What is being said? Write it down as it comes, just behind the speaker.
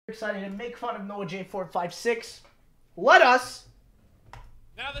Excited to make fun of NoahJ456. Let us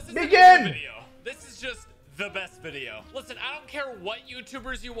now this is begin. A video. This is just the best video. Listen, I don't care what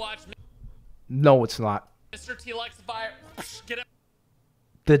YouTubers you watch. No, it's not. Mr. T-Lexifier, get him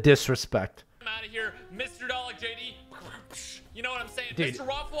The disrespect. out of here. Mr. Dollar JD, you know what I'm saying? Dude. Mr.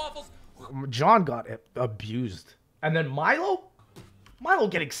 Waffle Waffles. John got abused. And then Milo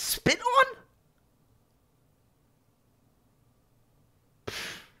getting spit on?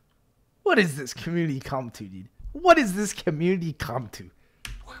 What is this community come to, dude? What is this community come to?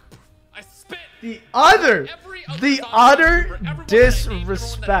 I spit. The utter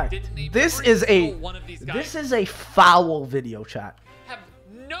disrespect. This is a foul video, chat. Have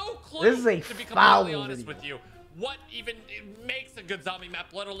no clue. This is a to be foul completely honest video. with you. What even makes a good zombie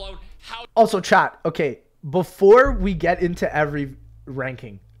map, let alone how. Also, chat, okay, before we get into every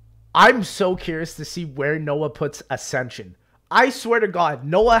ranking, I'm so curious to see where Noah puts Ascension. I swear to God,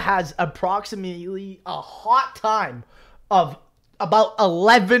 Noah has approximately a hot time of about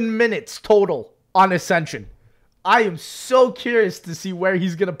 11 minutes total on Ascension. I am so curious to see where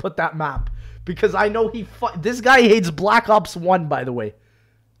he's going to put that map. Because I know this guy hates Black Ops 1, by the way.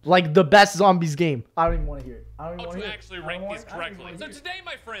 Like the best zombies game. I don't even want to hear it. I don't even want to hear it. Actually rank these correctly. So today,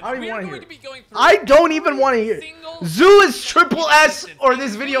 my friends, I don't we even are want to going hear to be it. going through. I don't even want to hear it. Zoo is triple S or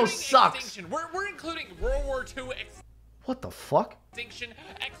this video sucks. We're including World War II. What the fuck? Extinction,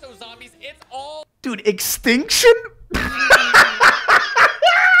 exo zombies, it's all. Dude, extinction?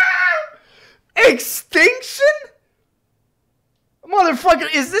 Extinction?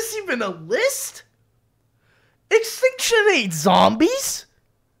 Motherfucker, is this even a list? Extinction ain't zombies.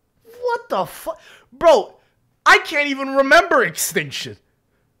 What the fuck? Bro, I can't even remember Extinction.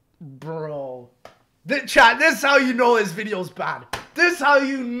 Bro. Chat, this is how you know this video's bad. This is how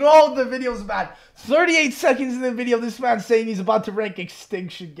you know the video's bad. 38 seconds in the video, this man's saying he's about to rank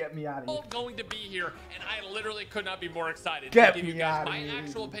Extinction. Get me out of here. Going to be here, and I literally could not be more excited Get to give me you guys out of my here.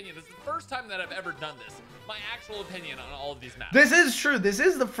 actual opinion. This is the first time that I've ever done this. My actual opinion on all of these maps. This is true. This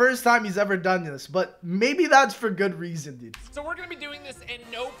is the first time he's ever done this, but maybe that's for good reason, dude. So we're going to be doing this in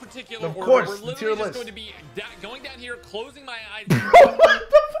no particular Of order. course, We're it's literally your just list. going to be going down here, closing my eyes. What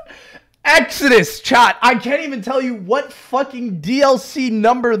the Exodus, chat. I can't even tell you what fucking DLC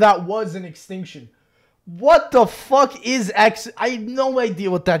number that was in Extinction. What the fuck is I have no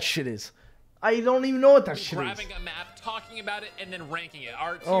idea what that shit is. I don't even know what that shit is. Grabbing a map, talking about it, and then ranking it.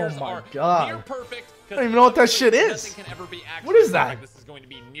 Our Oh tiers my are God. near perfect. I don't even know what that shit is. Nothing can ever be actually What is that? perfect. This is going to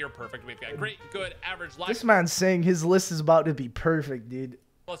be near perfect. We've got great, good, average, life, This man's saying his list is about to be perfect, dude.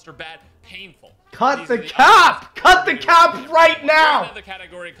 cluster, bad, painful. Cut These the are cap! Cut the cap right There's now! another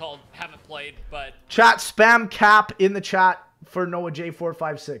category called haven't played, but Chat, spam cap in the chat for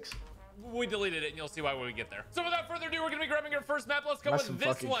NoahJ456. we deleted it, and you'll see why when we get there. So without further ado, we're gonna be grabbing our first map. Let's go That's with some this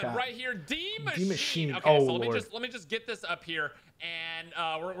fucking one cap. right here, D-Machine. D-Machine. Okay, Oh, so Lord. let me just get this up here, and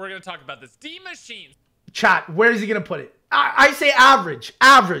we're gonna talk about this D-Machine. Chat, where is he gonna put it? I say average.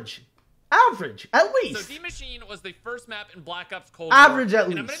 Average. Average, at least. So D-Machine was the first map in Black Ops Cold War. Average at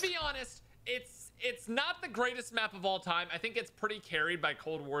And I'm least. gonna be honest, it's not the greatest map of all time. I think it's pretty carried by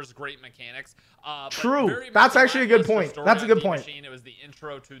Cold War's great mechanics. But True. very much That's a actually a good lackluster point. story That's a on good point. D-Machine. It was the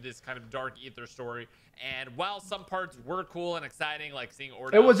intro to this kind of dark ether story. And while some parts were cool and exciting, like seeing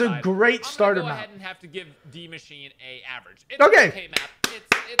Order It was a outside, great starter I'm gonna go map. ahead and have to give D-Machine a average. It's Okay. an okay map.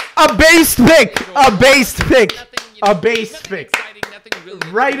 It's A base pick. A base pick. nothing, you know, A base nothing pick. exciting, nothing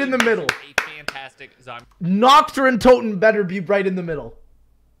really, Right in the really middle. A fantastic zombie. Nocturne Totem better be right in the middle.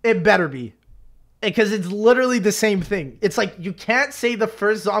 It better be. Because it's literally the same thing. It's like, you can't say the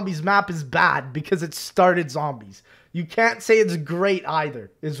first Zombies map is bad because it started Zombies. You can't say it's great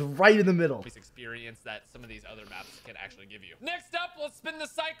either. It's right in the middle. Experience that some of these other maps can actually give you. Next up, let's spin the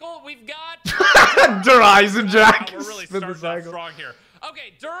cycle. We've got Der Eisendrach. We're really Spin the starting off cycle. strong here.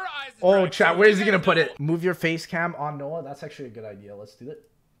 Okay, Der Eisendrach. Oh, chat, So where is you he gonna guys put know- it? Move your face cam on Noah. That's actually a good idea. Let's do it.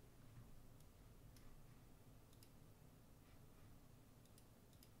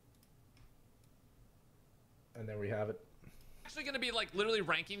 And there we have it. Actually going to be like literally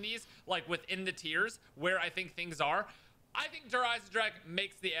ranking these like within the tiers where I think things are. I think Der Eisendrach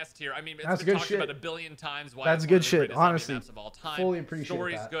makes the S tier. I mean, it's That's been good talked shit. about a billion times. Why That's it's good one of the shit, greatest zombie honestly. maps of all time. Fully appreciate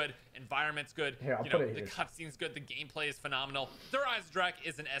Story's that. good, environment's good. Here, I'll you put know, it the here. cutscene's good, the gameplay is phenomenal. Der Eisendrach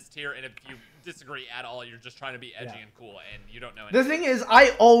is an S tier, and if you disagree at all, you're just trying to be edgy Yeah. and cool, and you don't know The anything. thing is, I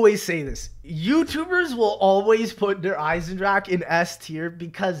always say this. YouTubers will always put their Eisendrach in S tier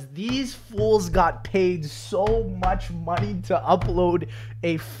because these fools got paid so much money to upload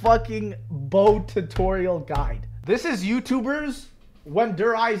a fucking bow tutorial guide. This is YouTubers when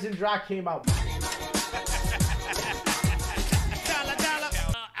Der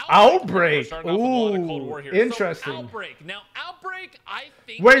Outbreak. We're starting off with a lot of Cold Ooh, War here. interesting. So, Outbreak. Now, Outbreak, I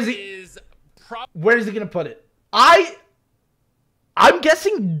think Where is he? is Where is he gonna put it? I'm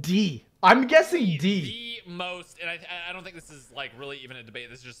guessing D. I'm guessing D. the most, and I don't think this is like really even a debate.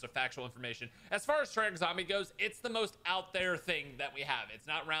 This is just a factual information. As far as Treyarch Zombie goes, it's the most out there thing that we have. It's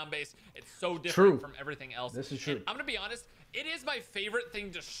not round based. It's so different from everything else. This is true. And I'm gonna be honest. It is my favorite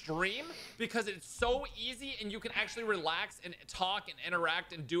thing to stream because it's so easy and you can actually relax and talk and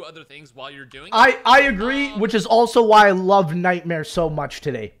interact and do other things while you're doing it. I agree, which is also why I love Nightmare so much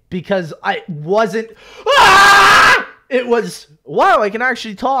today, because I wasn't. It was, wow, I can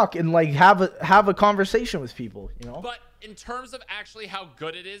actually talk and like have a conversation with people, you know. But in terms of actually how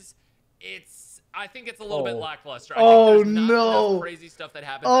good it is, I think it's a little bit lackluster. Oh, I think there's not no. enough crazy stuff that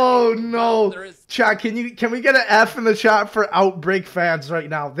happens. Oh no. There is. Chat, can we get an F in the chat for Outbreak fans right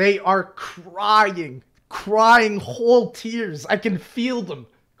now? They are crying whole tears. I can feel them.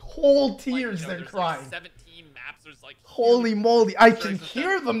 Whole tears, they're crying. Like 17 maps. There's like holy moly, I can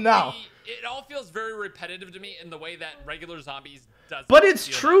hear them now. It all feels very repetitive to me in the way that regular Zombies does. But it's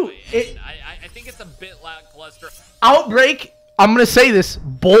true. I think it's a bit lackluster. Outbreak, I'm going to say this,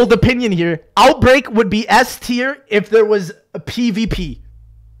 bold opinion here. Outbreak would be S tier if there was a PvP.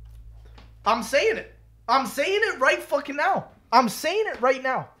 I'm saying it. I'm saying it right fucking now. I'm saying it right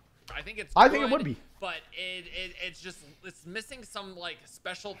now. I think it's I think it would be. But it's missing some like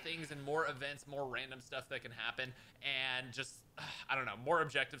special things and more events, more random stuff that can happen, and just I don't know, more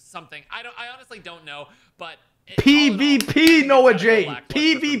objectives, something. I honestly don't know, but PvP, Noah J.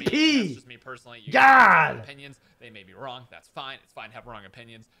 PvP. That's just me personally. You God. Opinions. They may be wrong. That's fine. It's fine to have wrong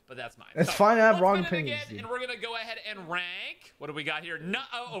opinions, but that's mine. It's fine to have wrong opinions. Again, and we're gonna go ahead and rank. What do we got here? No,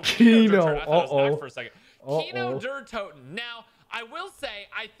 Kino. I thought it was Knox for a second. Kino Durtoten. Now, I will say,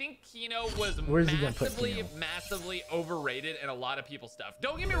 I think Kino was massively overrated in a lot of people's stuff.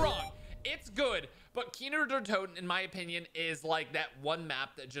 Don't get me wrong. It's good, but Kino Durtoten, in my opinion, is like that one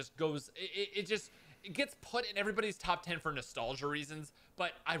map that just goes, it gets put in everybody's top 10 for nostalgia reasons,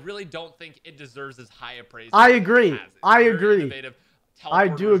 but I really don't think it deserves as high a praise. I agree. I agree. Innovative. I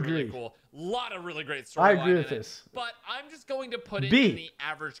do agree. Really cool. A lot of really great storyline. I agree with this. But I'm just going to put it B. in the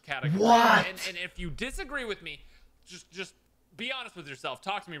average category. What? And if you disagree with me, just be honest with yourself.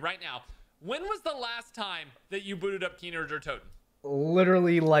 Talk to me right now. When was the last time that you booted up Kino Durtoten?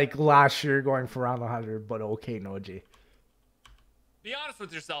 Literally like last year going for around 100, but okay, no G. Be honest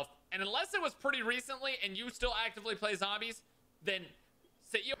with yourself. And unless it was pretty recently and you still actively play zombies, then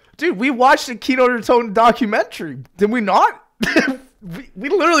sit you. Dude, we watched the Kino Durtoten documentary. Did we not? we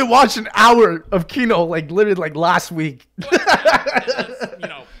literally watched an hour of Kino like literally like last week.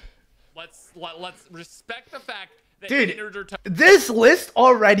 Let's respect the fact that dude, this list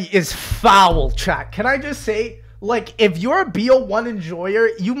already is foul, chat. Can I just say, like, if you're a BO1 enjoyer,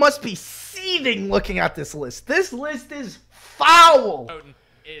 you must be seething looking at this list. This list is foul.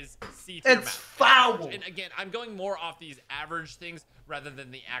 Is C-tier it's map. Foul. And again, I'm going more off these average things rather than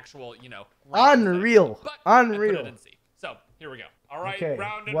the actual, unreal. But unreal. I put it in C. So here we go. All right, okay,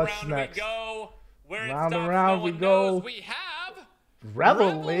 round and what's round next? we go. Where round it stops, and round no we one go. knows. We have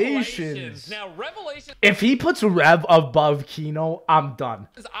Revelations. Now, Revelations. If he puts Rev above Kino, I'm done.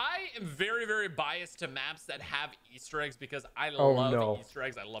 I am very, very biased to maps that have Easter eggs because I love Easter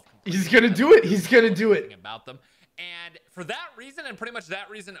eggs. I love. He's gonna do it. He's gonna do it. About them. And for that reason, and pretty much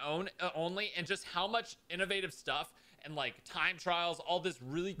that reason only, and just how much innovative stuff and like time trials, all this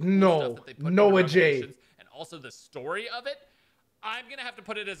really cool stuff that they put in Revelations, and also the story of it, I'm gonna have to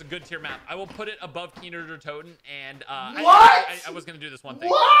put it as a good tier map. I will put it above Kino Durtoten, and what? I was gonna do this one thing.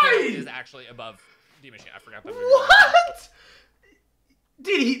 Why? It is actually above D-Machine. I forgot that. What?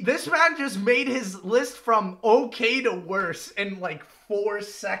 Dude, this man just made his list from okay to worse in like 4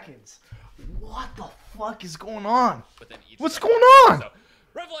 seconds. What the fuck is going on? What's going on? So,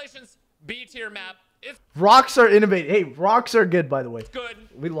 Revelations, B tier map. Rocks are innovative. Hey, rocks are good, by the way. It's good.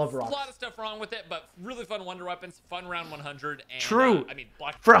 We love rocks. A lot of stuff wrong with it, but really fun wonder weapons, fun round 100. And, true.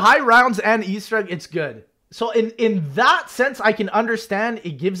 For high rounds and Easter egg, it's good. So in that sense, I can understand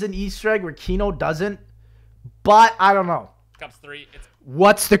it gives an Easter egg where Kino doesn't. But I don't know. Cups 3.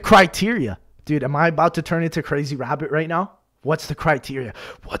 What's the criteria? Dude, am I about to turn into Crazy Rabbit right now? What's the criteria?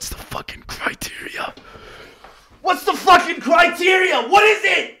 What's the fucking criteria? What's the fucking criteria? What is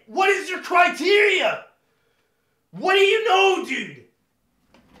it? What is your criteria? What do you know, dude?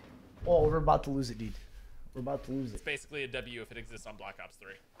 Oh, we're about to lose it, dude. We're about to lose it. It's basically a W if it exists on Black Ops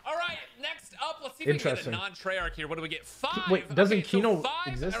 3. All right, next up, let's see if we can get a non-Treyarch here. What do we get? 5. Wait, doesn't Kino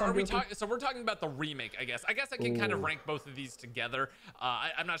exist on so we're talking about the remake, I guess. I can kind of rank both of these together.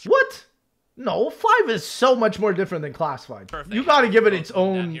 I'm not sure. What? No, 5 is so much more different than classified. You got to give it its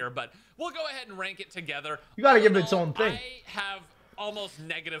own. Here, but we'll go ahead and rank it together. You got to give it its own thing. I have almost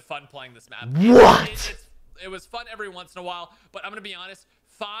negative fun playing this map. What? It was fun every once in a while, but I'm going to be honest.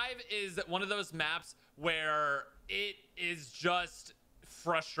 5 is one of those maps where it is just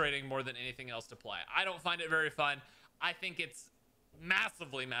frustrating more than anything else to play. I don't find it very fun. I think it's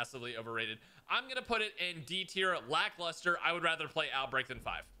massively, massively overrated. I'm going to put it in D tier, lackluster. I would rather play Outbreak than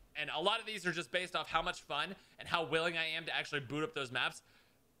 5. And a lot of these are just based off how much fun and how willing I am to actually boot up those maps.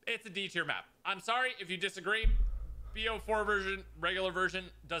 It's a D tier map. I'm sorry if you disagree. BO4 version, regular version,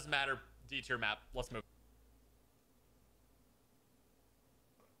 doesn't matter. D tier map. Let's move.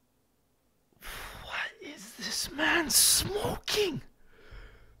 What is this man smoking?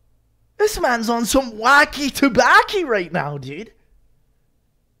 This man's on some wacky tobacco right now, dude.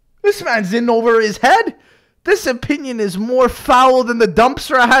 This man's in over his head. This opinion is more foul than the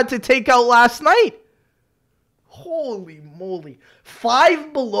dumpster I had to take out last night. Holy moly.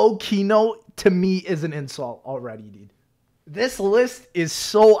 5 below Kino to me is an insult already, dude. This list is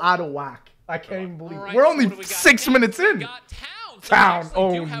so out of whack. I can't even believe it. We're only 6 minutes in. We got Town. Town.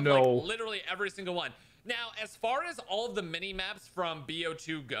 Oh, no. Like literally every single one. Now, as far as all of the mini maps from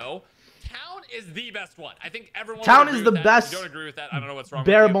BO2 go, Town is the best one. I think everyone. Town is the best. If you don't agree with that, I don't know what's wrong.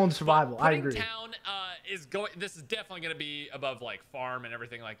 Bare bones survival. I agree. Town is going. This is definitely going to be above like Farm and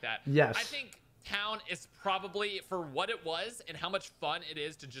everything like that. Yes. I think Town is probably, for what it was and how much fun it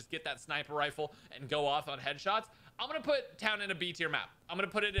is to just get that sniper rifle and go off on headshots. I'm going to put Town in a B tier map. I'm going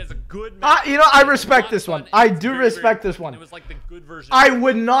to put it as a good map. You know, I respect this one. I do respect this one. It was like the good version. I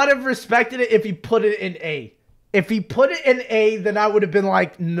would not have respected it if he put it in A. If he put it in A, then I would have been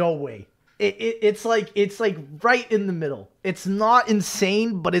like, no way. It's like right in the middle. It's not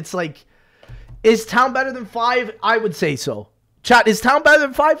insane, but it's like, is Town better than 5? I would say so. Chat, is Town better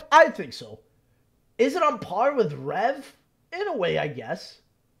than 5? I think so. Is it on par with Rev? In a way, I guess.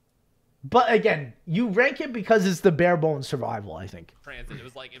 But again, you rank it because it's the bare bones survival, I think. Transit. It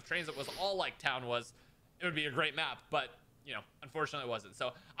was like, if Transit was all like Town was, it would be a great map, but you know, unfortunately it wasn't.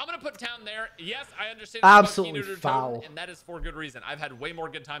 So I'm going to put Town there. Yes, I understand. Absolutely foul. And that is for good reason. I've had way more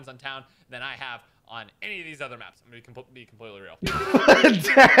good times on Town than I have on any of these other maps. I'm going to be completely real.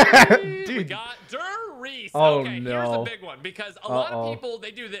 Damn, dude. We got Reese. Oh, okay, no. Here's a big one because a lot of people,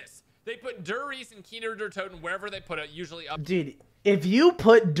 they do this. They put Reese and Keener Toten wherever they put it, usually up. Dude, if you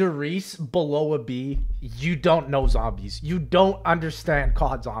put Reese below a B, you don't know zombies. You don't understand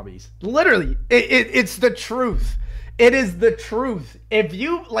COD zombies. Literally, it's the truth. It is the truth. If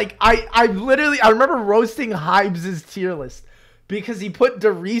you, like, I remember roasting Hybes' tier list because he put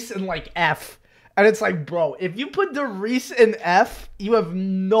Reese in, like, F. And it's like, bro, if you put Reese in F, you have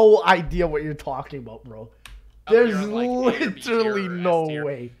no idea what you're talking about, bro. There's literally no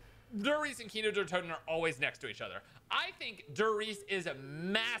way. Reese and Keener Toten are always next to each other. I think Reese is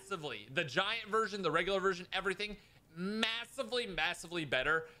massively, the giant version, the regular version, everything, massively, massively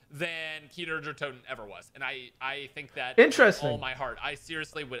better than Keener Toten ever was. And I think that interesting. With all my heart. I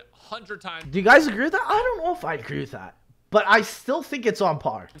seriously would 100 times. Do you guys agree with that? I don't know if I agree with that. But I still think it's on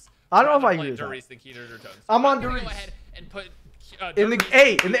par. I don't know if I agree with that. Than Keener Toten. So I'm on going to Reese. go ahead and put in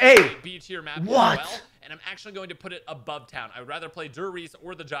the A. B tier map what? As well, and I'm actually going to put it above Town. I would rather play Reese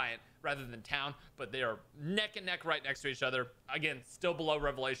or the Giant rather than Town, but they are neck and neck right next to each other. Again, still below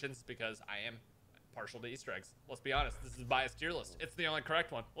Revelations because I am partial to Easter eggs. Let's be honest. This is biased tier list. It's the only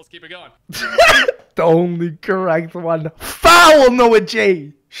correct one. Let's keep it going. The only correct one. Foul,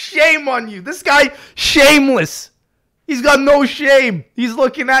 NoahJ. Shame on you. This guy, shameless. He's got no shame. He's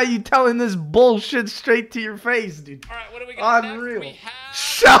looking at you telling this bullshit straight to your face, dude. All right, what do we got Unreal. next? We have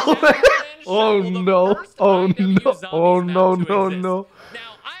Sheldon. Oh no. Oh no. Oh no, no, no.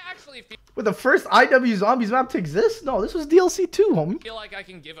 Now, I actually feel with the first IW Zombies map to exist? No, this was DLC 2, homie. I feel like I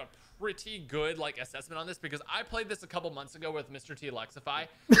can give a pretty good assessment on this because I played this a couple months ago with Mr. T Lexify.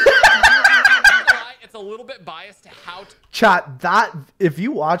 It's a little bit biased to how chat that if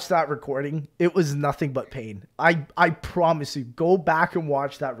you watch that recording, it was nothing but pain. I promise you, go back and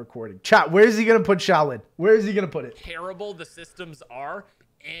watch that recording. Chat, where is he gonna put Shaolin? Where is he gonna put it? Terrible the systems are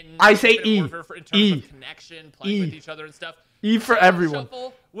in I say E. In terms of connection, playing with each other and stuff. E for everyone.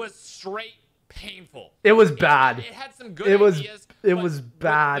 Shuffle was straight painful. It was bad. It had some good ideas. It was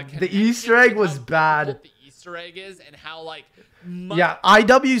bad. The Easter egg was bad. The Easter egg is and how yeah,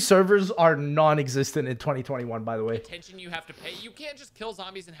 IW servers are non-existent in 2021, by the way. Attention you have to pay. You can't just kill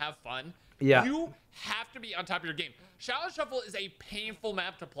zombies and have fun. Yeah. You have to be on top of your game. Shaolin Shuffle is a painful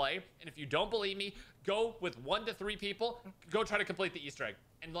map to play, and if you don't believe me, go with 1 to 3 people. Go try to complete the Easter egg,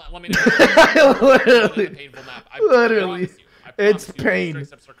 and let me know. Literally, painful map. Literally, it's pain. The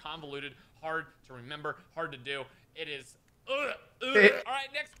steps are convoluted, hard to remember, hard to do. It is. All right,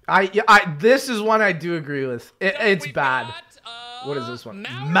 next. This is one I do agree with. It's bad. Got, what is this one?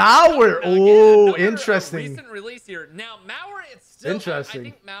 Mauer. Oh, interesting. Recent release here. Now, Mauer, it's still interesting. I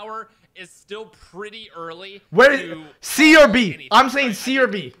think Mauer is still pretty early. Where C or B? Anything. I'm saying C or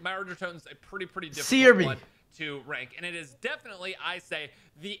B. Mauer Dertoten's a pretty difficult C or B. one to rank, and it is definitely, I say,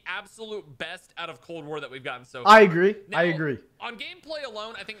 the absolute best out of Cold War that we've gotten so far. I agree. Now, I agree. On gameplay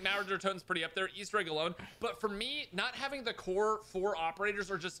alone, I think Mauer Dertoten's pretty up there. Easter egg alone, but for me, not having the core 4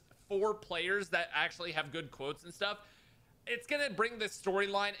 operators or just 4 players that actually have good quotes and stuff, it's gonna bring this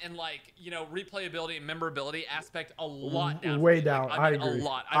storyline and, like, you know, replayability and memorability aspect a lot down. Way down. Like, I mean, agree. A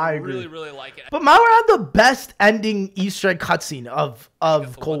lot. I agree. really like it. But Mauer had the best ending Easter egg cutscene of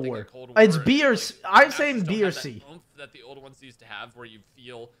Cold War. It's B or C. I'm saying B or C. That the old ones used to have, where you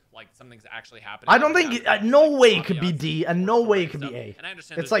feel like something's actually happening. I don't think no way it could be D, and no way it could be A. And I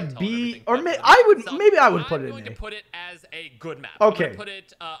understand it's like B, or maybe I would put it in A. I'm going to put it as a good map. Okay. I'm going to put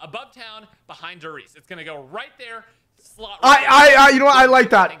it above town, behind Darius. It's going to go right there. Slot you know what? I like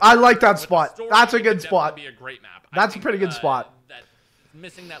that. I like that spot. That's a good spot. Be a great map. That's a pretty good spot. That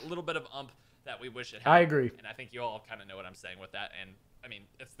missing that little bit of that we wish it had. I agree. And I think you all kind of know what I'm saying with that. And I mean,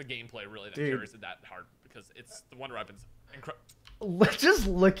 it's the gameplay really that carries it that hard, because it's the Wonder Weapons. Just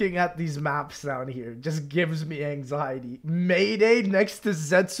looking at these maps down here just gives me anxiety. Mayday next to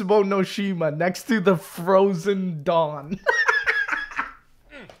Zetsubo no Shima, next to the Frozen Dawn.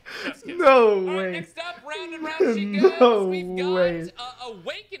 No way. Right, next up, round and round she goes. No We've got way.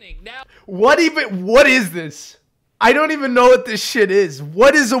 Awakening. Now, what is this? I don't even know what this shit is.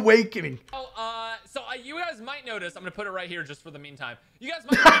 What is Awakening? So you guys might notice, I'm gonna put it right here just for the meantime. You guys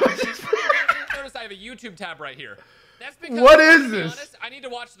might notice I have a YouTube tab right here. That's because, what is this? Honest, I need to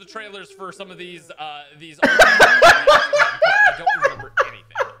watch the trailers for some of these I don't remember anything.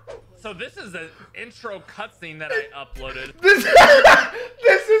 So this is an intro cutscene that I uploaded. This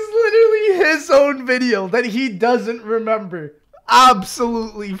is literally his own video that he doesn't remember.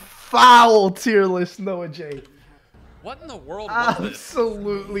 Absolutely foul tier list, Noah J. What in the world was this?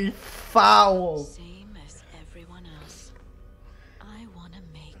 Absolutely foul. Same as everyone else. I want to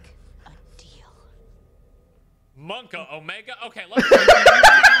make a deal. Monka Omega? Okay, let's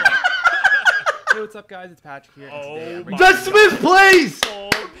Hey, what's up, guys? It's Patrick here. The Smith plays!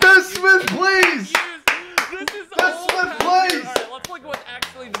 The Smith plays! This is the Smith plays! Alright, let's look what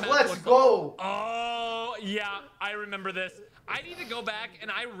actually the map Let's looks go! Like. Oh, yeah, I remember this. I need to go back, and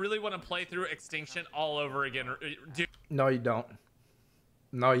I really want to play through Extinction all over again. Dude. No, you don't.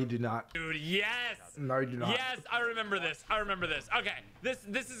 No, you do not. Dude, yes! No, you do not. Yes, I remember this. I remember this. Okay,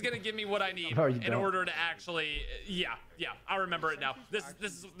 this is gonna give me what I need in order to actually, yeah, I remember it now. This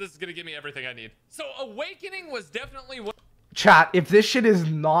is gonna give me everything I need. So Awakening was definitely what. Chat, if this shit is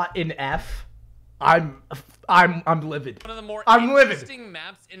not an F, I'm livid. One of the more interesting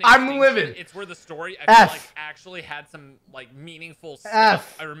maps in I'm livid. It's where the story I feel like actually had some like meaningful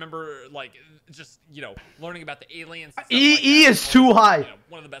stuff. I remember like just learning about the aliens. And stuff E is too high.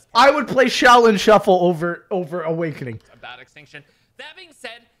 One of the best. I would play Shell and Shuffle over Awakening. About Extinction. That being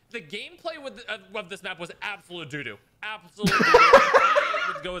said, the gameplay of this map was absolute doo-doo. Absolute doo-doo.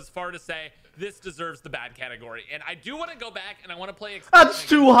 I would go as far to say this deserves the bad category. And I do want to go back and I want to play Extinction. That's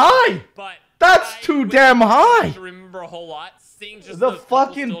too high. But that's too damn high. To remember a whole lot. Seeing just the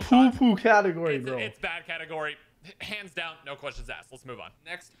fucking poo-poo category, bro. It's bad category. Hands down, no questions asked. Let's move on.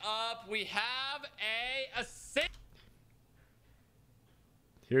 Next up, we have a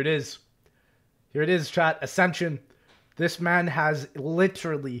Here it is. Here it is, chat. Ascension. This man has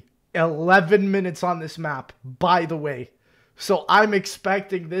literally 11 minutes on this map, by the way. So I'm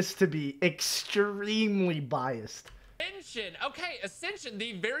expecting this to be extremely biased. Ascension. Okay, Ascension,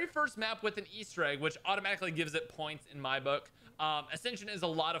 the very first map with an Easter egg, which automatically gives it points in my book. Ascension is a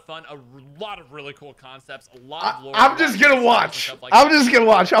lot of fun, a lot of really cool concepts, a lot of lore. I'm just gonna watch. I'm just gonna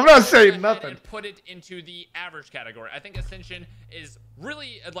watch. I'm not saying nothing. And put it into the average category. I think Ascension is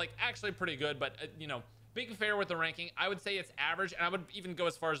really actually pretty good, but being fair with the ranking, I would say it's average, and I would even go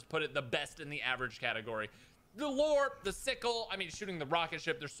as far as to put it the best in the average category. The lore, the sickle, I mean, shooting the rocket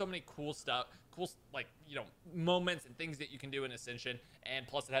ship, there's so many cool stuff, moments and things that you can do in Ascension, and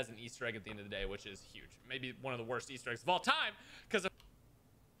plus it has an Easter egg at the end of the day, which is huge. Maybe one of the worst Easter eggs of all time, because of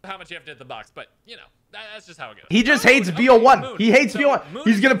how much you have to hit the box, but, that's just how it goes. He just hates BO1. He hates BO1.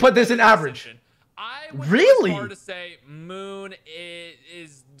 He's going to put this in average. I would really? go as far to say Moon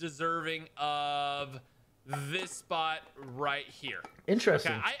is deserving of this spot right here.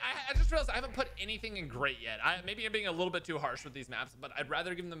 Interesting. Okay, I just realized I haven't put anything in great yet. Maybe I'm being a little bit too harsh with these maps, but I'd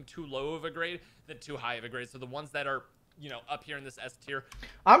rather give them too low of a grade than too high of a grade. So the ones that are you know, up here in this S tier.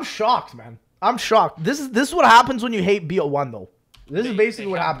 I'm shocked, man. I'm shocked. This is what happens when you hate BO1 though. This is basically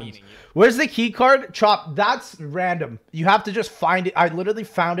what happens. Where's the key card? Chop, that's random. You have to just find it. I literally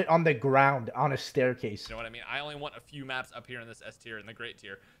found it on the ground on a staircase. You know what I mean? I only want a few maps up here in this S tier, in the great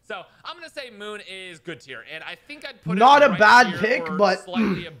tier. So I'm going to say Moon is good tier. And I think I'd put not it a right bad pick, or but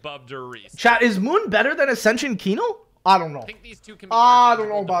slightly above Durice. Chat, is Moon better than Ascension Kino? I don't know. I think these two can be I don't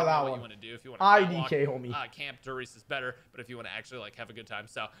know about that one. You want to do. If you want to IDK, homie. Camp, Durice is better, but if you want to actually like have a good time.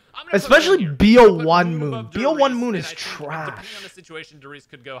 So I'm gonna especially BO1 Moon. BO1 Moon is trash. Depending on the situation, Durice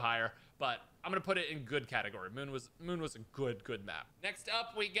could go higher, but I'm gonna put it in good category. Moon was a good map. Next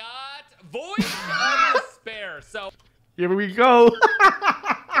up, we got Void of Despair. So here we go.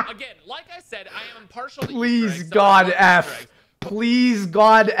 again, like I said, I am partial to Please, Easter eggs, God so F. Please,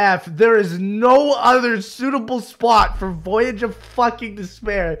 God F. There is no other suitable spot for Voyage of fucking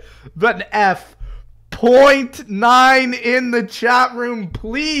Despair than F. 0.9 in the chat room,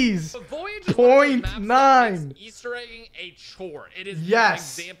 please. 0.9. Easter egging a chore. It is an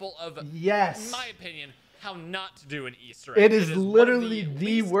example of, in my opinion, how not to do an Easter egg. It is literally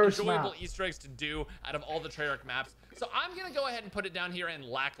the worst enjoyable map. Easter eggs to do out of all the Treyarch maps. So I'm going to go ahead and put it down here in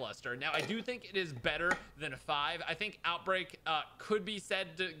lackluster. Now, I do think it is better than a 5. I think Outbreak could be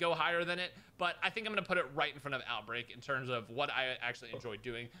said to go higher than it, but I think I'm going to put it right in front of Outbreak in terms of what I actually enjoy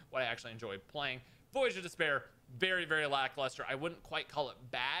doing, what I actually enjoy playing. Voyage of Despair, very, very lackluster. I wouldn't quite call it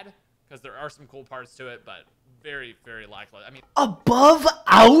bad because there are some cool parts to it, but very, very lackluster. I mean, above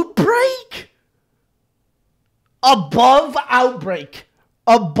Outbreak? Above Outbreak.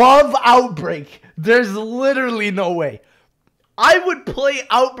 Above Outbreak. There's literally no way. I would play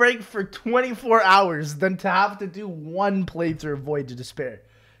Outbreak for 24 hours than to have to do one playthrough of Voyage of Despair.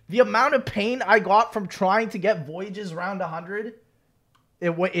 The amount of pain I got from trying to get Voyages around 100,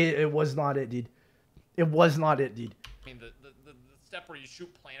 it was not it, dude. It was not it, dude. I mean, the step where you shoot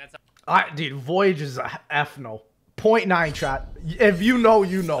planets. Dude, Voyage is a F no. 0.9 chat. If you know,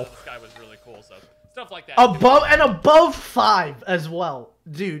 you know. This guy was really cool, so stuff like that. Above 5 as well.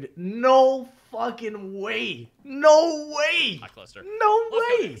 Dude, no fucking way. No way. Lackluster. No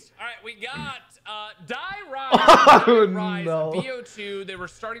way. All right, we got Die Rise. Oh, Die Rise, no. BO2. They were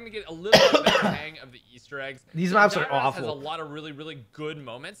starting to get a little bit of a hang of the Easter eggs. These maps Die are Rise awful. Has a lot of really, really good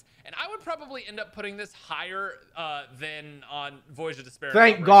moments, and I would probably end up putting this higher than on Voyage of Despair.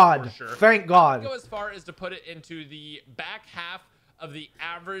 Thank God. For sure. Thank God. I would go as far as to put it into the back half of the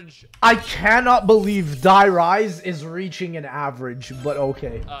average. I cannot believe Die Rise is reaching an average, but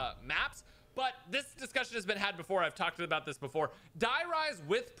okay. Maps. But this discussion has been had before. I've talked about this before. Die Rise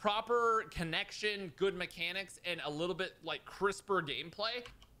with proper connection, good mechanics, and a little bit like crisper gameplay.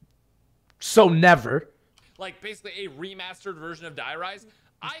 So never. Like basically a remastered version of Die Rise,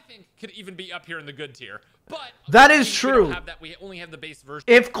 I think could even be up here in the good tier. But that is true. We don't have that. We only have the base version.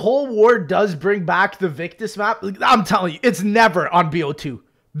 If Cold War does bring back the Victus map, I'm telling you, it's never on BO2.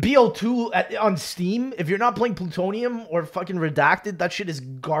 BO2 on Steam, if you're not playing Plutonium or fucking Redacted, that shit is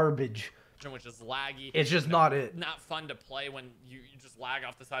garbage. Which is laggy. It's just not it. Not fun to play when you just lag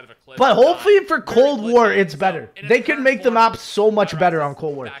off the side of a cliff. But hopefully for Cold War, it's better. They can make the map so much better on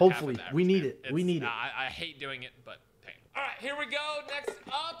Cold War. Hopefully. We need it. We need it. I hate doing it, but pain. All right, here we go. Next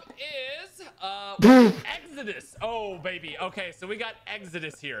up is Exodus. Oh, baby. Okay, so we got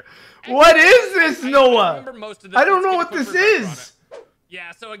Exodus here. What is this, Noah? I don't know what this is.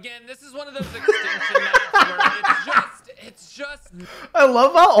 Yeah, so again, this is one of those extinction maps where it's just. I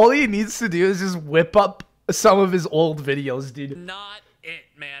love how all he needs to do is just whip up some of his old videos, dude. Not it,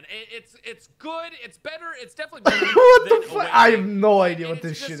 man. It's good. It's better. It's definitely better. What the fuck? I have no idea what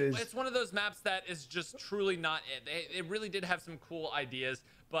this shit is. It's one of those maps that is just truly not it. It really did have some cool ideas,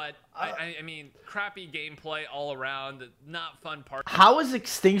 but I mean, crappy gameplay all around. Not fun part. How is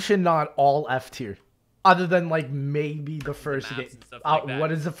Extinction not all F tier? Other than like maybe the first game. Like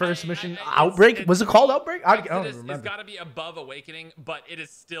what is the first mission? Outbreak? Was it called Outbreak? I don't remember. It's got to be above Awakening, but it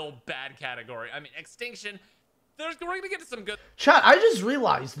is still bad category. I mean, Extinction. We're gonna get to some good. Chat, I just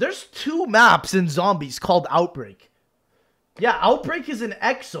realized there's 2 maps in Zombies called Outbreak. Yeah, Outbreak is in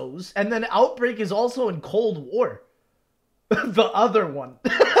Exos, and then Outbreak is also in Cold War. The other one.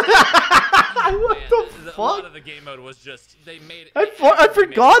 What the fuck? A lot of the game mode was just they made. I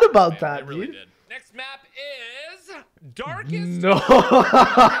forgot about that, they really dude. did. Next map is Darkest. No,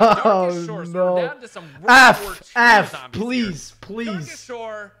 Darkest Shore. So no. we're down to some World War II F, zombies please. Darkest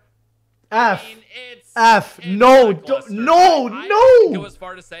Shore. F. I mean, it's No, lackluster. no. I go as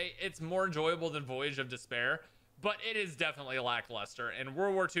far to say it's more enjoyable than Voyage of Despair, but it is definitely lackluster. And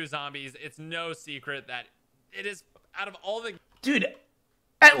World War II zombies, it's no secret that it is out of all the. Dude,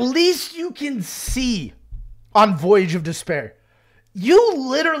 at least you can see on Voyage of Despair. You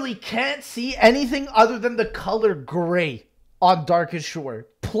literally can't see anything other than the color gray on Darkest Shore.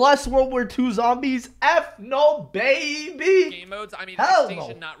 Plus World War II zombies. F no, baby. Game modes. I mean, hell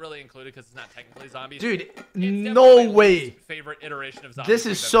Extinction no. not really included because it's not technically zombies. Dude, It's no definitely my way. least favorite iteration of zombies. This is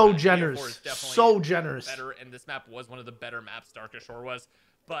we've so ever had. generous. BO4 is definitely So generous. Better, and this map was one of the better maps Darkest Shore was.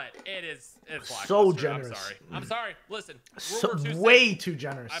 But it's So lackluster. generous. I'm sorry. Listen, So, World War II way too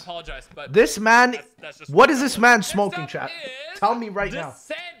generous. I apologize, but This man, that's just what is this man Next smoking, up chat? is Tell me right now.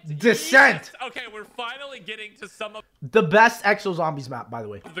 Descent. Descent. Yes. Okay, we're finally getting to some of The best Exo Zombies map, by the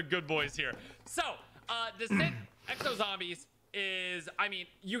way. the good boys here. So, Descent Exo Zombies is, I mean,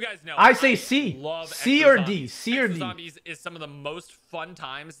 you guys know. I say C. Love C Exo or Zombies. D. C or Exo D. Zombies is some of the most fun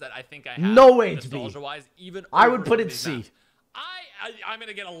times that I think I have. No way it's B. Nostalgia-wise, even I over would some put of it these C. maps. I'm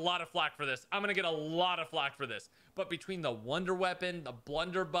gonna get a lot of flack for this. I'm gonna get a lot of flack for this. But between the Wonder Weapon, the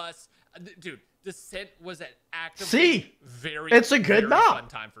Blunderbuss, dude, Descent was an actively C. very, It's a good very map. fun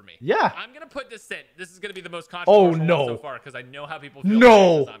time for me. Yeah. I'm gonna put Descent. This is gonna be the most controversial one no. so far because I know how people feel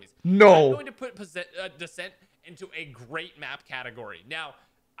No. about zombies. No. I'm going to put Descent into a great map category. Now,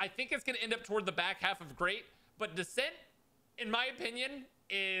 I think it's gonna end up toward the back half of great, but Descent, in my opinion,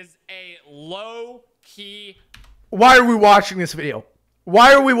 is a low-key. Why are we watching this video?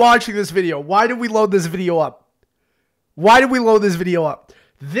 Why are we watching this video? Why did we load this video up? Why did we load this video up?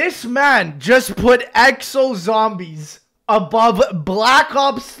 This man just put Exo Zombies above Black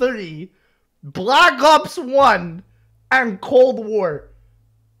Ops 3, Black Ops 1, and Cold War.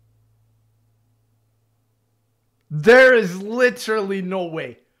 There is literally no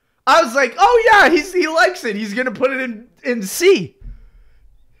way. I was like, oh yeah, he likes it. He's gonna put it in C.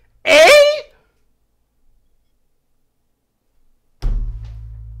 A?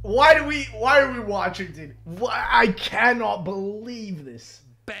 Why are we watching, dude? I cannot believe this.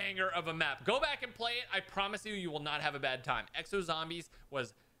 Banger of a map. Go back and play it. I promise you, you will not have a bad time. Exo Zombies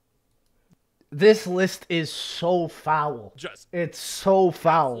was This list is so foul. It's so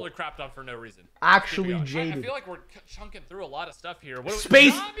foul. absolutely crapped on for no reason. Actually I jaded. feel like we're chunking through a lot of stuff here. What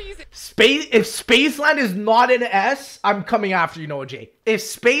Space. Zombies? If Spaceland is not an S, I'm coming after you, NoahJ. If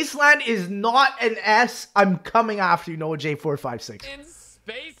Spaceland is not an S, I'm coming after you, NoahJ456. In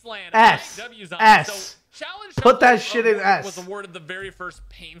Spaceland. S. W Zombies. S. So, Challenge Put that Shuffle shit in award S. was awarded the very first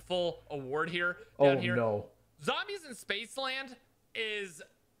painful award here. Oh Down here. no. Zombies in Spaceland is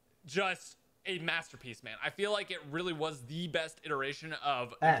just a masterpiece, man. I feel like it really was the best iteration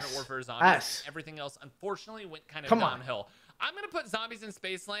of Infinite Warfare Zombies. S. Everything else, unfortunately, went kind of Come on. downhill. I'm going to put Zombies in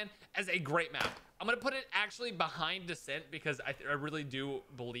Spaceland as a great map. I'm going to put it actually behind Descent because I really do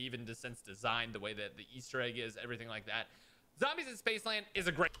believe in Descent's design, the way that the Easter egg is, everything like that. Zombies in Spaceland is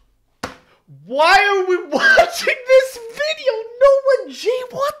a great... Why are we watching this video? NoahJ,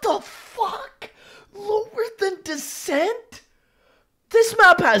 what the fuck? Lower than Descent? This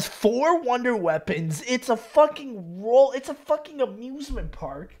map has 4 wonder weapons. It's a fucking roll. It's a fucking amusement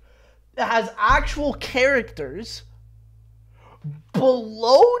park. It has actual characters.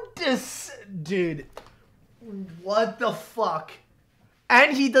 Below dude. What the fuck?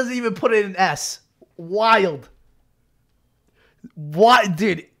 And he doesn't even put it in S. Wild. What,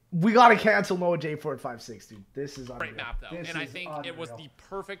 dude? We gotta cancel NoahJ456, dude. This is unreal. Great map, though. And I think it was the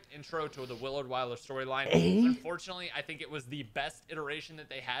perfect intro to the Willard Wyler storyline. A? Unfortunately, I think it was the best iteration that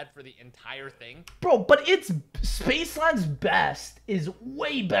they had for the entire thing. Bro, but it's Spaceland's best is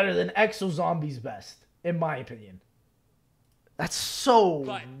way better than Exo Zombies' best, in my opinion. That's so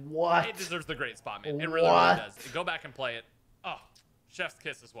But what? it deserves the great spot, man. It really, What? really does. Go back and play it. Oh, chef's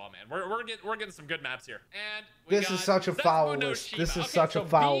kiss as well, man. We're getting some good maps here. And we This got is such a Zetsubo foul no list. Shiba. This is Okay, such a so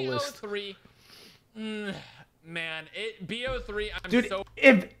foul list. BO3, man, BO3. I'm Dude, so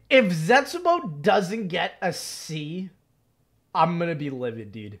if Zetsubo doesn't get a C, I'm gonna be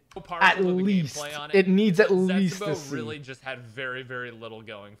livid, dude. partial At to the least gameplay on it needs at least a Zetsubo C. really just had very, very little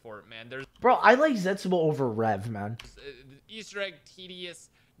going for it, man. There's Bro, I like Zetsubo over Rev, man. Easter egg tedious,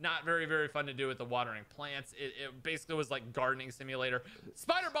 not very, very fun to do with the watering plants. It basically was like gardening simulator.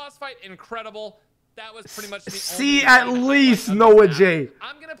 Spider boss fight, incredible. That was pretty much the C only at thing least, I like about this NoahJ. map.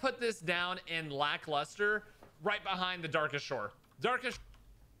 I'm gonna put this down in lackluster, right behind the Darkest Shore. Darkest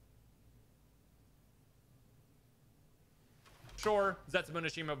Shore, Zetsubo no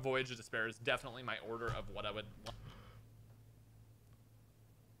Shima, Voyage of Despair is definitely my order of what I would want.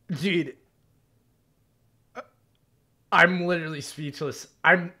 Dude, I'm literally speechless.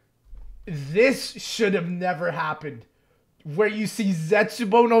 This should have never happened. Where you see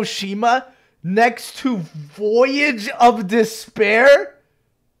Zetsubo no Shima next to Voyage of Despair?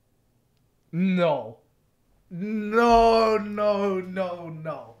 No. No, no, no,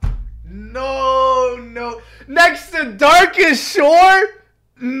 no. No, no. Next to Darkest Shore?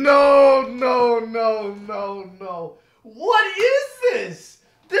 No, no, no, no, no. What is this?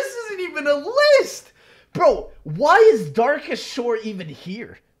 This isn't even a list. Bro, why is Darkest Shore even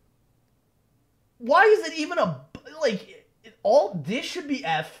here? Why is it even a, like, this should be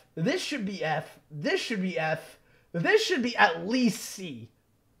F, this should be F, this should be F, this should be at least C.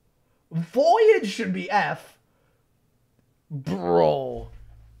 Voyage should be F. Bro.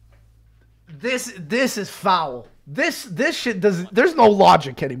 This is foul. This shit doesn't, there's no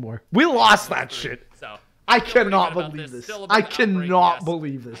logic anymore. We lost that shit. So I cannot believe this. I cannot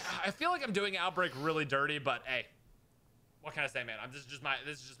believe this. I feel like I'm doing Outbreak really dirty, but hey, what can I say, man? This is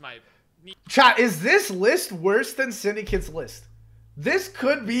just my Chat, is this list worse than Syndicate's list? This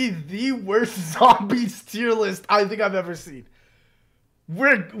could be the worst zombies tier list I think I've ever seen.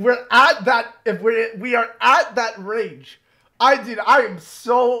 We're at that, if we are at that range. I'm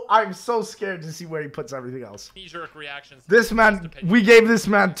so scared to see where he puts everything else. Knee-jerk reactions. This man, we gave this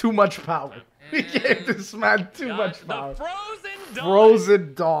man too much power. We gave this man too much power.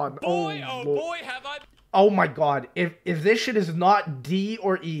 Frozen Dawn. Boy, oh boy, have I. Oh my god. If this shit is not D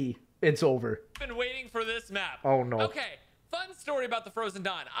or E, it's over. Been waiting for this map. Oh no. Okay. Fun story about the Frozen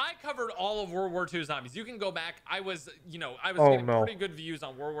Dawn. I covered all of World War II zombies. You can go back. I was getting pretty good views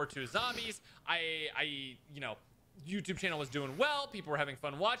on World War II zombies. YouTube channel was doing well. People were having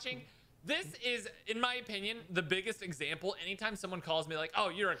fun watching. This is, in my opinion, the biggest example. Anytime someone calls me like, oh,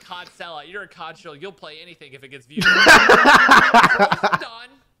 you're a COD sellout, you're a COD shill, you'll play anything if it gets views. Frozen Dawn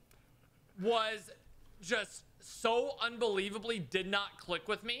was just so unbelievably did not click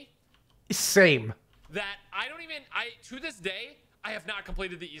with me. Same. That to this day, I have not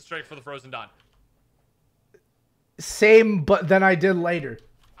completed the Easter egg for the Frozen Dawn. Same, but then I did later.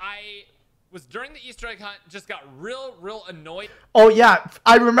 I was during the Easter egg hunt, just got real annoyed. Oh yeah,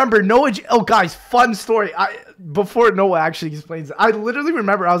 I remember Noah. Oh guys, fun story. Before Noah actually explains it, I literally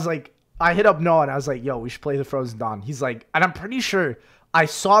remember I hit up Noah and I was like, yo, we should play the Frozen Dawn. He's like, and I'm pretty sure I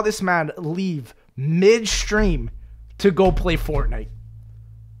saw this man leave mid-stream to go play Fortnite.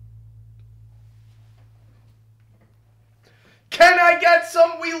 Can I get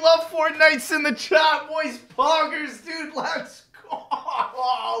some We Love Fortnites in the chat, boys? Poggers, dude, let's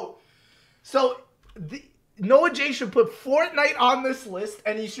go. So, Noah J should put Fortnite on this list,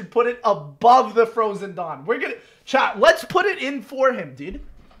 and he should put it above the Frozen Dawn. We're gonna, chat, let's put it in for him, dude.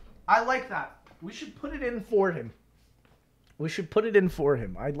 I like that. We should put it in for him. We should put it in for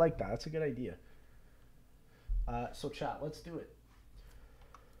him. I like that. That's a good idea. So, chat, let's do it.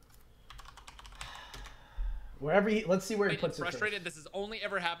 Let's see where he puts it. Frustrated. This has only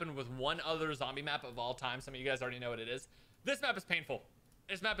ever happened with one other zombie map of all time. Some of you guys already know what it is. This map is painful.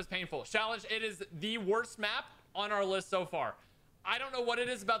 This map is painful. Challenge, it is the worst map on our list so far. I don't know what it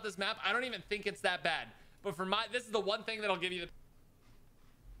is about this map. I don't even think it's that bad. But this is the one thing that I'll give you the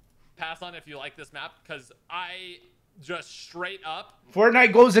pass on if you like this map, because I just straight up.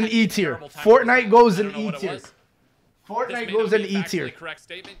 Fortnite goes in E tier. Fortnite goes in E tier. Fortnite goes in E tier. Correct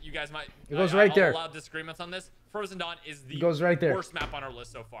statement. You guys might. It goes right there. Allow disagreements on this. Frozen Dawn is the worst map on our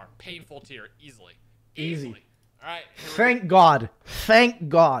list so far. Painful tier, easily. Easy. All right. Thank God. Thank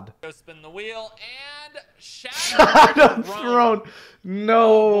God. Go spin the wheel and Shadow Throne. No.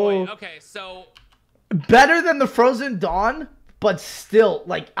 Oh boy. Okay, so better than the Frozen Dawn, but still,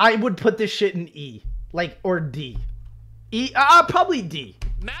 like, I would put this shit in E, like, or D. E. Probably D.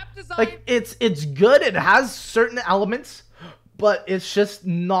 Map design. Like, it's good. It has certain elements, but it's just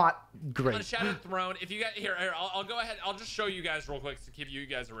not great. On Shadow Throne, if you guys here, I'll go ahead. I'll just show you guys real quick to give you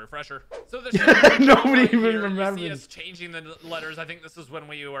guys a refresher. So this nobody even remembers. You see us changing the letters. I think this is when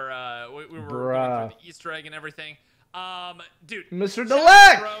we were going through the Easter egg and everything. Dude, Mr.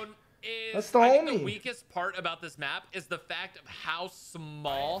 Delec. That's the I think the weakest part about this map is the fact of how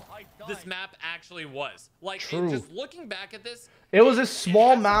small this map actually was. Like, just looking back at this, it was a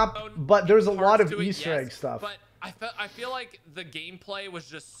small map, but there's a lot of Easter egg stuff. But I feel like the gameplay was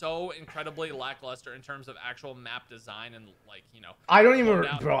just so incredibly lackluster in terms of actual map design and, like, you know. I don't even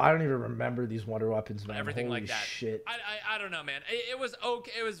remember these Wonder Weapons, man. Everything Holy like that. Shit. I don't know, man. It was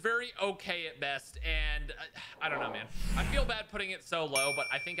okay. It was very okay at best, and I don't know, man. I feel bad putting it so low, but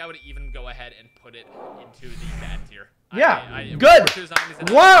I think I would even go ahead and put it into the bad tier. Yeah, good.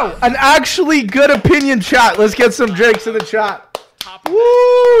 Wow, an actually good opinion, chat. Let's get some Drakes in the chat.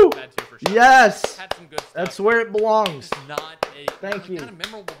 Woo! Yes, that's where it belongs. Thank you. Not a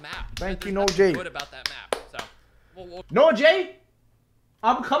memorable map. Thank you, NoahJ. Good about that map. So, NoahJ,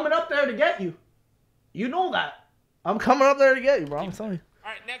 I'm coming up there to get you. You know that. I'm coming up there to get you, bro. I'm telling you.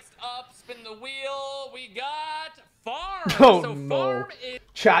 All right, next up, spin the wheel. We got Farm. Oh so no. Farm is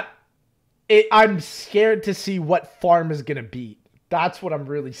Chat. I'm scared to see what farm is gonna beat. That's what I'm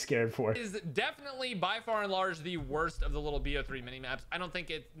really scared for. Is definitely by far and large the worst of the little BO3 mini-maps. I don't think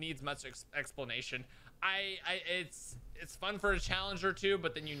it needs much explanation. It's fun for a challenge or two,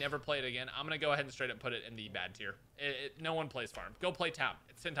 but then you never play it again. I'm gonna go ahead and straight up put it in the bad tier. No one plays farm. Go play town.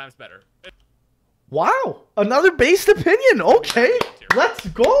 It's 10 times better. Wow, another based opinion. Okay, let's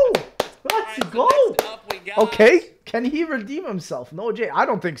go. Let's go. Okay, can he redeem himself? No, Jay, I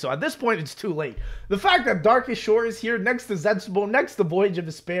don't think so. At this point, it's too late. The fact that Darkest Shore is here next to Zetsubo, next to Voyage of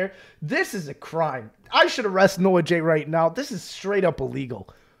Despair, this is a crime. I should arrest Noah J right now. This is straight up illegal.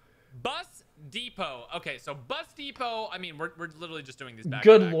 Bus Depot. Okay, so Bus Depot, I mean, we're literally just doing these back.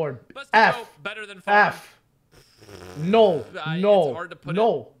 Good lord. Bus Depot, better than farm. F. No, no, it's hard to put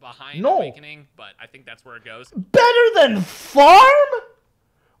no, it behind no. Awakening, but I think that's where it goes. Better than farm?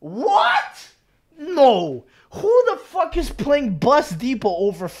 What? No. Who the fuck is playing Bus Depot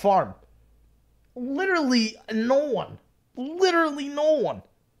over farm? Literally no one. Literally no one.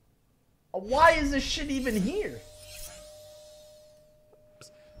 Why is this shit even here?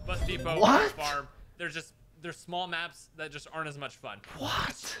 Bus Depot, what? farm. There's small maps that just aren't as much fun.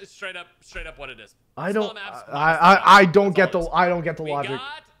 What? It's straight up what it is. I Small don't. Maps, I don't get the. I don't get the we logic.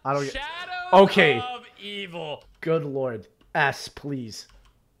 got I don't get. Shadows Okay. of Evil. Good lord. S, please.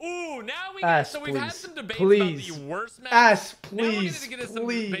 Ooh, now we S, we've had please. some debates Please. about the worst maps. S, Now we're please. gonna get into some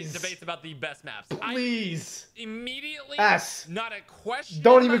Please. debates about the best maps. Please. Immediately. S. Not a question.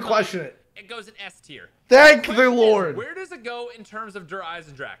 Don't in my even question mind. it. It goes in S tier. Thank The the question is, Lord. where does it go in terms of Der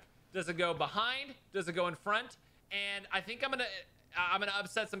Eisendrache? Does it go behind? Does it go in front? And I think I'm gonna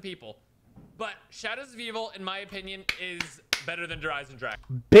upset some people. But Shadows of Evil, in my opinion, is better than Der Eisendrache.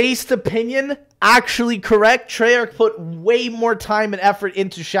 Based opinion, actually correct. Treyarch put way more time and effort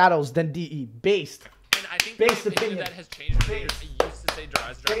into Shadows than DE. Based. And I think Based my opinion opinion. that has changed over the years. I used to say Der Eisendrache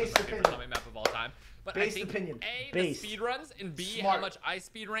was Based my favorite opinion. zombie map of all time. But Based I think opinion. A, Based. the speedruns, and B, Smart. how much I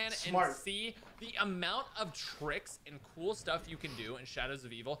speedran, Smart. and C, the amount of tricks and cool stuff you can do in Shadows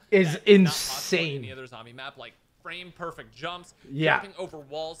of Evil Is that not possible in insane. any other zombie map, like frame perfect jumps, Yeah. jumping over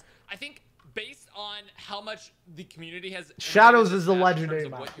walls. I think based on how much the community has Shadows innovated is this a map in legendary terms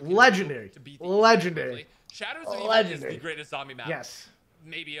of map. what you can do Legendary. to beat the Legendary. quickly, Shadows of Evil Legendary. is the greatest zombie map. Yes.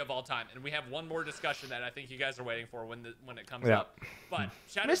 Maybe of all time, and we have one more discussion that I think you guys are waiting for when it comes Yeah. up. But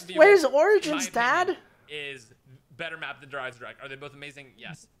Shadows of Evil, Where's in my Origins, opinion, Dad? is better map than Der Eisendrache. Are they both amazing?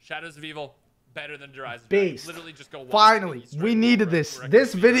 Yes. Shadows of Evil better than Der Eisendrache. Based. Literally just go watch Finally, the we straight needed up this. record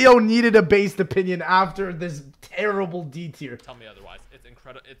This video. video needed a based opinion after this terrible D tier. Tell me otherwise. It's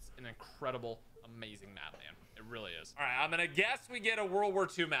incredible. It's an incredible, amazing map, man. It really is. All right, I'm gonna guess we get a World War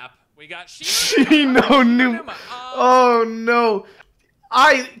II map. We got Shino Numa. Oh no.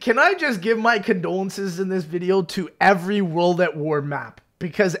 Can I just give my condolences in this video to every World at War map?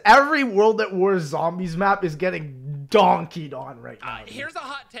 Because every World at War zombies map is getting donkeyed on right now. Here's a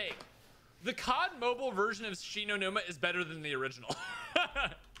hot take. The COD mobile version of Shino Numa is better than the original.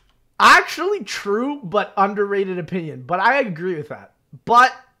 Actually true, but underrated opinion. But I agree with that.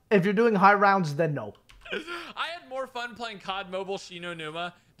 But if you're doing high rounds, then no. I had more fun playing COD Mobile Shino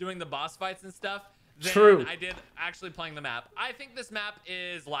Numa, doing the boss fights and stuff, than True. I did actually playing the map. I think this map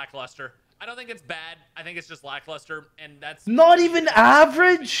is lackluster. I don't think it's bad. I think it's just lackluster, and that's Not even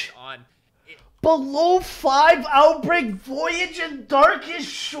average? on it. Below 5 Outbreak Voyage and Darkest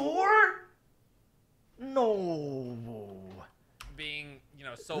Shore? No. Being,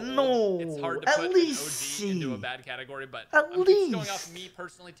 so old, No, it's hard to at put least an OG into C. a bad category, but At I'm just going off least. me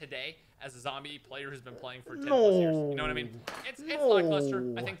personally today as a zombie player who's been playing for 10 No. plus years. You know what I mean? It's lackluster. I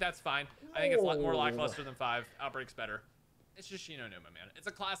No. think that's fine. I think it's a lot more No. lackluster than 5. Outbreak's better. It's just Shino Numa, man. It's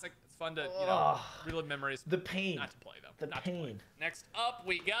a classic. It's fun to, Ugh. relive memories. The pain. Not to play, though. The Not to play. pain. Next up,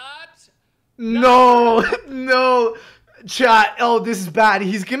 we got... No, no. Chat, oh, this is bad.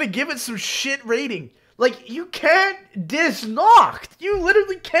 He's gonna give it some shit rating. Like, you can't diss Knocked. You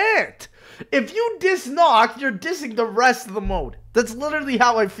literally can't. If you diss Knocked, you're dissing the rest of the mode. That's literally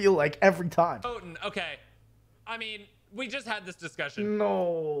how I feel like every time. Odin, okay. I mean, we just had this discussion.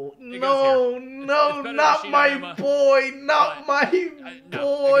 No, It goes no, here. no, It's better than not Shino my Numa, boy, not but- my No, it goes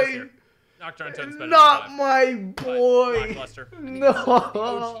boy, here. Nocturne Tone's better not than 5. my But boy. lackluster. I think it's the OG.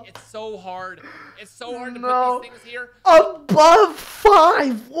 No, It's so hard. It's so hard to No. put these things here. above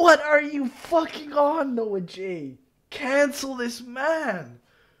 5. What are you fucking on, Noah J? Cancel this man.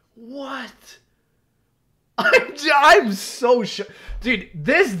 What? I'm so sure. Dude,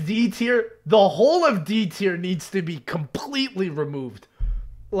 this D tier, the whole of D tier needs to be completely removed.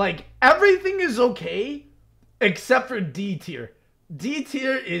 Like, everything is okay except for D tier. D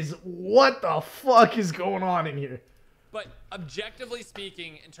tier is what the fuck is going on in here? But objectively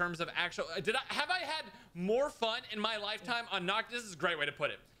speaking, in terms of actual, have I had more fun in my lifetime on This is a great way to put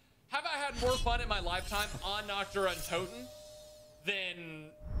it. Have I had more fun in my lifetime on Noctura and Toten than,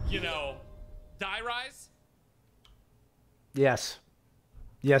 you know, Die Rise? Yes.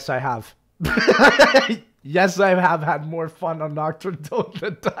 Yes, I have. Yes, I have had more fun on Nocturne Toten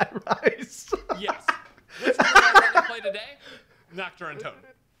than Die Rise. Yes. Which one would I rather play today? Nocturne Toten.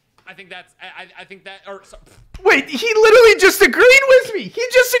 I think that's. I think that. Or so, wait, he literally just agreed with me. He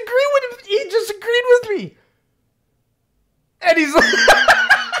just agreed with me. And he's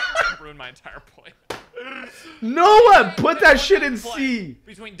like, ruined my entire point. Noah, put that shit in C.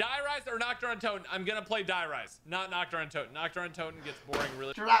 Between Die Rise or Nocturne Toten, I'm gonna play Die Rise, not Nocturne Toten. Nocturne Toten gets boring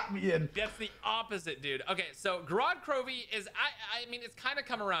really. Drop me in. That's the opposite, dude. Okay, so Garad Crovy is. I mean, it's kind of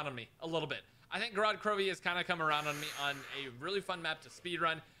come around on me a little bit. I think Garad Crovy has kind of come around on me on a really fun map to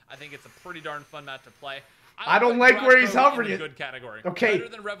speedrun. I think it's a pretty darn fun map to play. I don't like where he's hovering it. Good category. Okay. Better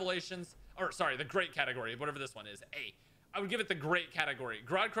than Revelations, or sorry, the great category, whatever this one is. A. I would give it the great category.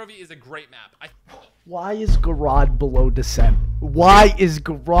 Garad Crovy is a great map. Why is Garad below Descent? Why is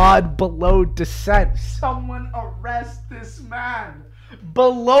Garad below Descent? Someone arrest this man.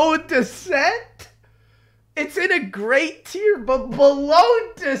 Below Descent? It's in a great tier, but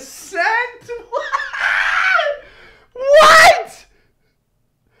below Descent? What?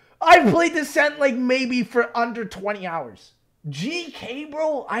 I've played Descent like maybe for under 20 hours. GK,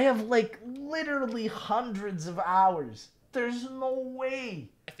 bro, I have like literally hundreds of hours. There's no way.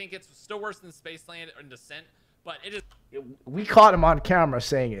 I think it's still worse than Spaceland or Descent, but it is. We caught him on camera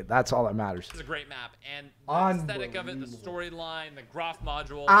saying it. That's all that matters. It's a great map, and the aesthetic of it, the storyline, the graph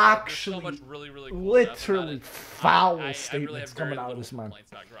module. Actually, there's so much really cool literally stuff about it. foul statements coming out of this man.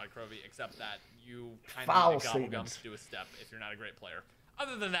 Complaints about Garad Crovy, except that you kind Foul of need a statements. gobblegum to do a step if you're not a great player.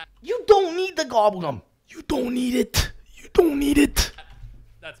 Other than that, you don't need the gobblegum. You don't need it. You don't need it.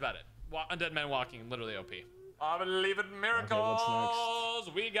 That's about it. Undead Men Walking, literally OP. I believe in miracles. Okay, what's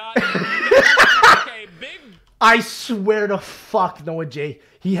next? We got okay, big. I swear to fuck NoahJ.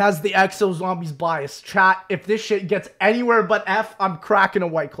 He has the Exo Zombies bias. Chat, if this shit gets anywhere but F, I'm cracking a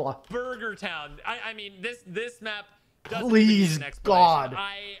White Claw. Burger Town. I mean, this map doesn't Please, need an God.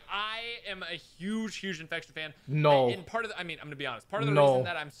 I am a huge Infection fan. No. And part of the, I mean, I'm gonna be honest. Part of the reason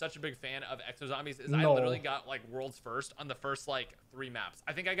that I'm such a big fan of Exo Zombies is I literally got like world's first on the first like 3 maps.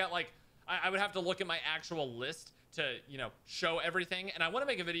 I think I got like I would have to look at my actual list to, you know, show everything, and I want to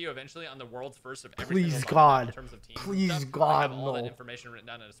make a video eventually on the world's first of every Please, single God. in terms of teams. Please, God, I have all that no. information written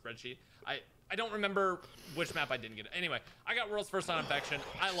down in a spreadsheet. I don't remember which map I didn't get. Anyway, I got world's first on Infection.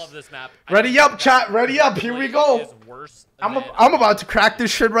 I love this map. Ready up, chat. Ready up. Here we go. I'm about to crack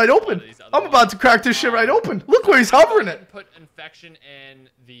this shit right open. I'm about to crack this shit right open. Look where he's hovering it. Put Infection in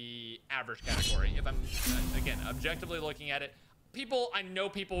the average category. If I'm again objectively looking at it, I know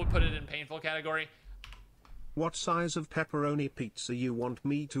people would put it in painful category. What size of pepperoni pizza you want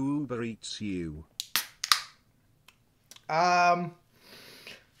me to Uber Eats you?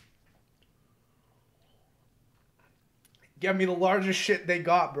 Get me the largest shit they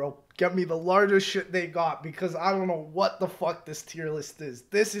got, bro. Get me the largest shit they got, because I don't know what the fuck this tier list is.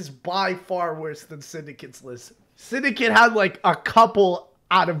 This is by far worse than Syndicate's list. Syndicate had like a couple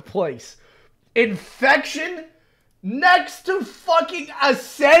out of place. Infection next to fucking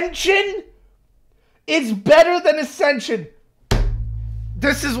Ascension is better than Ascension.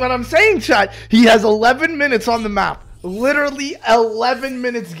 This is what I'm saying, chat. He has 11 minutes on the map. Literally 11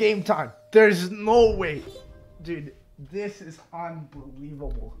 minutes game time. There's no way. Dude, this is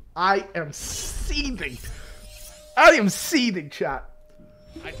unbelievable. I am seething. I am seething, chat.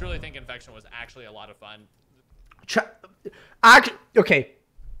 I truly think Infection was actually a lot of fun. Chat. Actually, okay.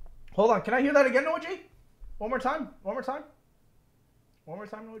 Hold on. Can I hear that again, NoahJ? One more time. One more time. One more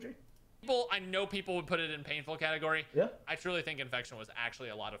time, NoahJ. I know people would put it in painful category. Yeah. I truly think Infection was actually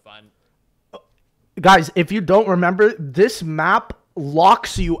a lot of fun. Guys, if you don't remember, this map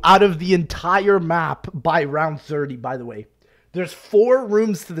locks you out of the entire map by round 30, by the way. There's 4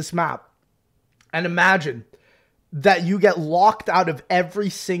 rooms to this map. And imagine that you get locked out of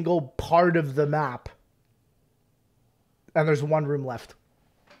every single part of the map. And there's 1 room left.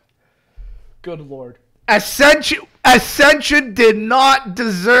 Good Lord. Ascension did not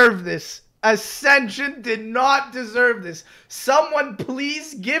deserve this. Ascension did not deserve this. Someone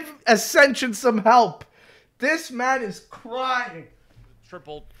please give Ascension some help. This man is crying.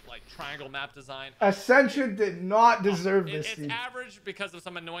 Triple, like, triangle map design. Ascension did not deserve this. It's dude. average because of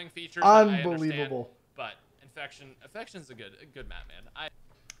some annoying features. Unbelievable. But Infection's a good map, man.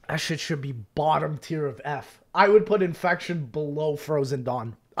 That shit should be bottom tier of F. I would put Infection below Frozen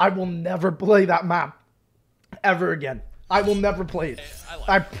Dawn. I will never play that map. ever again. I will never play it.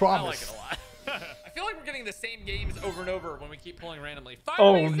 I promise. I like it a lot. I feel like we're getting the same games over and over when we keep pulling randomly.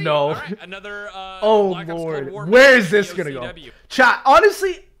 Oh no! All right, another. Oh Lord, where is this gonna go? Chat.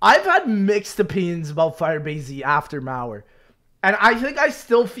 Honestly, I've had mixed opinions about Firebase Z after Mauer, and I think I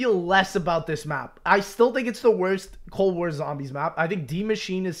still feel less about this map. I still think it's the worst Cold War Zombies map. I think D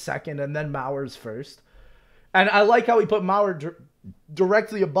Machine is second, and then Mauer's first. And I like how he put Mauer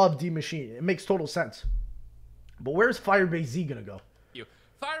directly above D Machine. It makes total sense. But where's Firebase Z gonna go?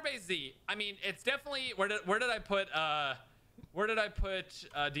 Firebase Z. I mean, it's definitely where did I put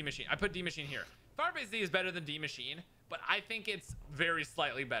D Machine? I put D Machine here. Firebase Z is better than D Machine, but I think it's very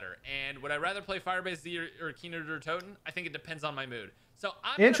slightly better. And would I rather play Firebase Z or Kino der Toten? I think it depends on my mood. So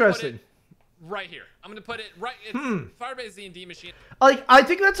I'm gonna put it right here. I'm gonna put it right. It's Firebase Z and D Machine. Like, I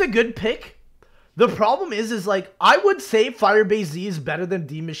think that's a good pick. The problem is like, I would say Firebase Z is better than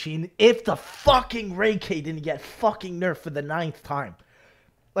D Machine if the fucking Ray K didn't get fucking nerfed for the 9th time.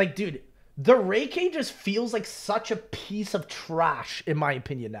 Like, dude, the Ray K just feels like such a piece of trash, in my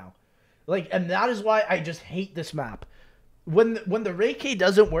opinion now. Like, and that is why I just hate this map. When the Ray K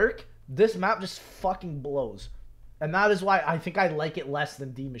doesn't work, this map just fucking blows. And that is why I think I like it less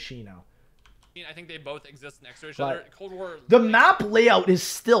than D Machine now. I think they both exist next to each other. Cold War. The map layout is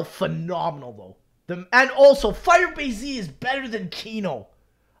still phenomenal, though. And also, Firebase Z is better than Kino.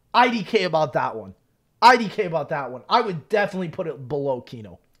 IDK about that one. IDK about that one. I would definitely put it below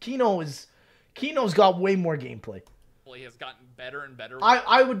Kino. Kino's got way more gameplay. He has gotten better and better.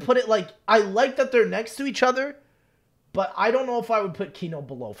 I would put it like, I like that they're next to each other, but I don't know if I would put Kino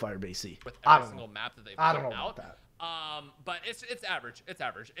below Firebase Z. With every single map that they've put out. I don't know about that. But it's average. It's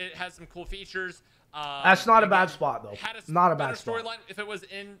average. It has some cool features. That's not a bad spot, though. Not a bad spot. Storyline. If it was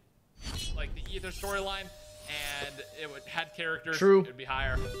in like the Ether storyline and had characters, True. It would be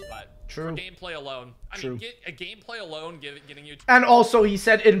higher. But True. For gameplay alone, I mean, a gameplay alone getting you. And also, he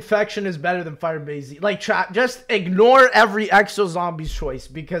said Infection is better than Firebase Z. Like, chat, just ignore every Exo Zombies choice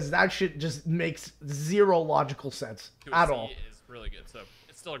because that shit just makes zero logical sense at all. Is really good. So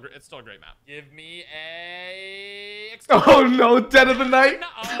it's still a great map. Give me a. Oh no, Dead of the Night.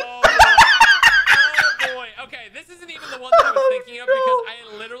 Oh boy. Okay, this isn't even the one that I was thinking of because I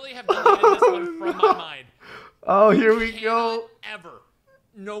literally have deleted this one from my mind. Oh, here we go. Ever,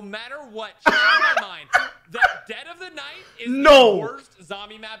 no matter what, change my mind that Dead of the Night is the worst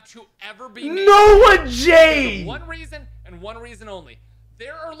zombie map to ever be made. NoahJ! One reason and one reason only.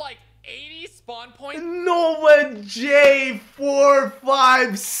 There are like 80 spawn points.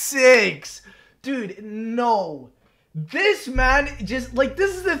 NoahJ456. Dude, no. This man just, like,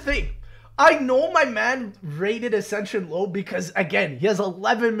 this is the thing. I know my man rated Ascension low because, again, he has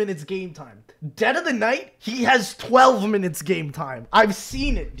 11 minutes game time. Dead of the Night, he has 12 minutes game time. I've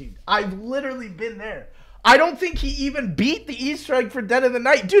seen it, dude. I've literally been there. I don't think he even beat the Easter egg for Dead of the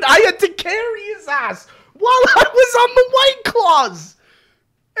Night. Dude, I had to carry his ass while I was on the White Claws.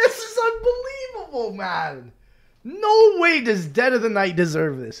 This is unbelievable, man. No way does Dead of the Night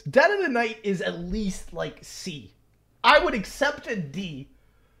deserve this. Dead of the Night is at least, like, C. I would accept a D,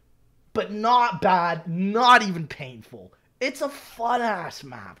 but not bad, not even painful. It's a fun-ass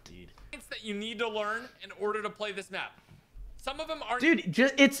map, dude. That you need to learn in order to play this map. Some of them aren't. Dude,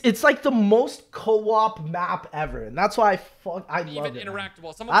 it's like the most co-op map ever, and that's why I love it. Even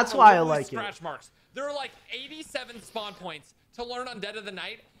interactable. Some of that's them why I like scratch it. Marks. There are like 87 spawn points to learn on Dead of the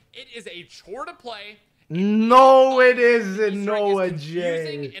Night. It is a chore to play. No, it isn't,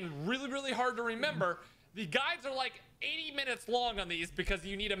 NoahJ. And really, really hard to remember. The guides are like 80 minutes long on these because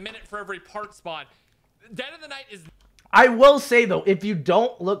you need a minute for every part spawn. Dead of the Night is. I will say, though, if you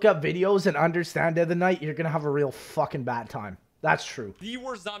don't look up videos and understand Dead of the Night, you're going to have a real fucking bad time. That's true. The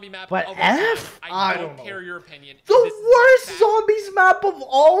worst zombie map but of all F? time. I don't care your opinion. The worst zombies map of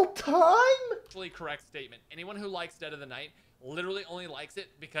all time? Actually, correct statement. Anyone who likes Dead of the Night literally only likes it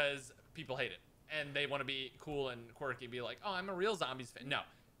because people hate it. And they want to be cool and quirky and be like, oh, I'm a real zombies fan. No.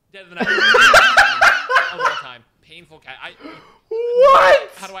 Dead of the Night of all time. Painful cat. What?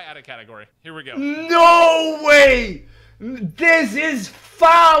 How do I add a category? Here we go. No way! This is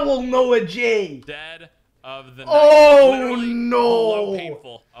foul, NoahJ. Dead of the Night. Oh, literally no.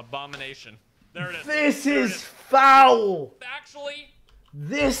 Painful. Abomination. There it is. This is foul. Actually.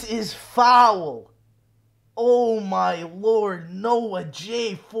 This is foul. Oh, my Lord.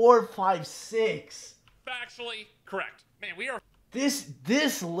 NoahJ456. Factually correct. Man, we are.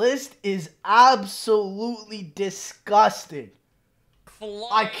 This list is absolutely disgusting.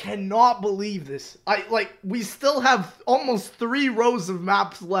 I cannot believe this. We still have almost 3 rows of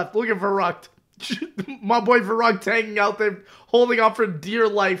maps left. Look at Verrucht. My boy Verrucht hanging out there, holding on for dear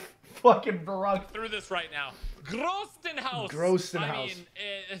life. fucking Barack. Through this right now. Grostenhouse. Grostenhouse.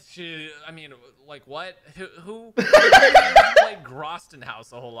 I mean, like what? Who played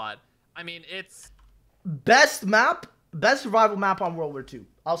Grostenhouse a whole lot? I mean, it's best survival map on World War II.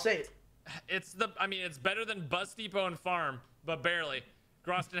 I'll say it. It's better than Bus Depot and Farm, but barely.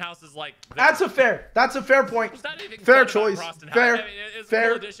 Grostenhouse is like that's a fair point. Fair choice. Fair. I mean, it's a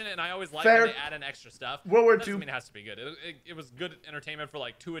cool addition, and I always like when they add in extra stuff. World War II. I mean, it has to be good. It was good entertainment for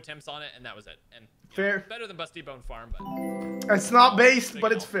like 2 attempts on it, and that was it. And fair. Better than Bus Depot and Farm, but it's not based,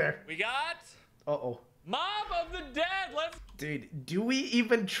 but it's fair. We got Mob of the Dead. Dude, do we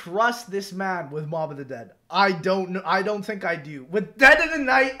even trust this man with Mob of the Dead? I don't know. I don't think I do. With Dead of the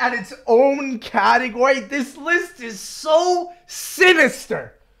Night at its own category, this list is so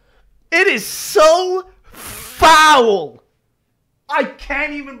sinister. It is so foul. I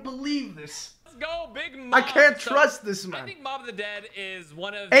can't even believe this. Let's go, big Mob. I can't trust this man. I think Mob of the Dead is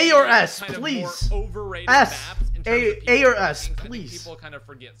one of A or S, kind please. Of more overrated maps in terms of A or S, rankings. please. I think people kind of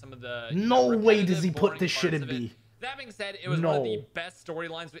forget some of the no way does he put boring this shit in parts of it. B. That being said, it was one of the best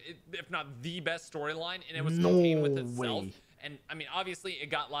storylines, if not the best storyline, and it was contained with itself. And I mean, obviously, it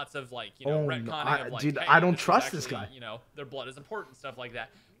got lots of like retconning of like, dude, hey, I don't this trust actually, this guy. Their blood is important, stuff like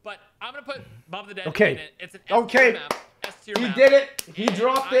that. But I'm gonna put Mob of the Dead okay. in it. It's an S tier map. S tier map. He did it. He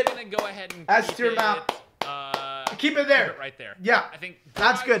dropped it. I'm gonna go ahead and S tier map. Keep it there. Keep it right there. Yeah. I think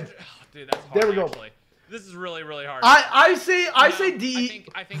that's good. Oh, dude, that's hard. There we go. Actually. This is really, really hard. I say D.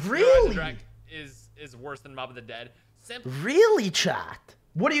 I think really is worse than Mob of the Dead. Really, chat?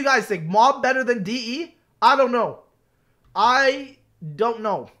 What do you guys think? Mob better than DE? I don't know. I don't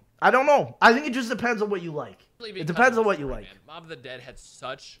know. I think it just depends on what you like. It depends on what you like. Man. Mob of the Dead had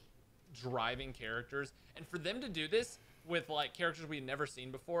such driving characters, and for them to do this with like characters we'd never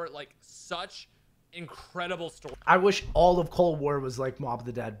seen before, like such incredible story. I wish all of Cold War was like Mob of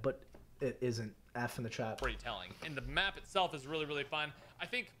the Dead, but it isn't. F in the chat. Storytelling, and the map itself is really, really fun. I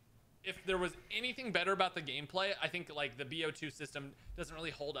think if there was anything better about the gameplay, I think like the BO2 system doesn't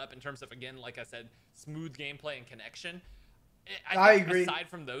really hold up in terms of, again, like I said, smooth gameplay and connection. I agree. Aside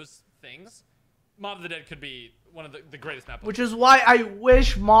from those things, Mob of the Dead could be one of the greatest maps. Which is why I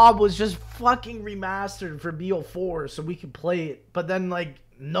wish Mob was just fucking remastered for BO4 so we could play it. But then, like,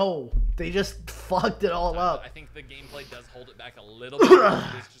 no. They just fucked it all up. I think the gameplay does hold it back a little bit.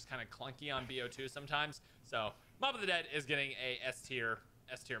 It's just kind of clunky on BO2 sometimes. So, Mob of the Dead is getting a S tier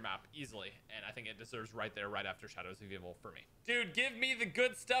map easily, and I think it deserves right there, right after Shadows of Evil for me. Dude, give me the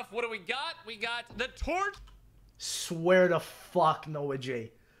good stuff. What do we got? We got the torch. Swear to fuck, Noah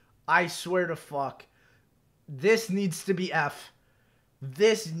J. I swear to fuck. This needs to be F.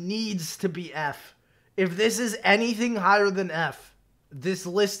 This needs to be F. If this is anything higher than F, this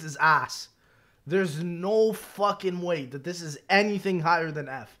list is ass. There's no fucking way that this is anything higher than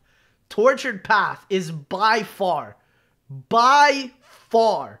F. Tortured Path is by far,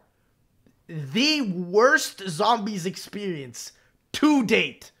 the worst zombies experience to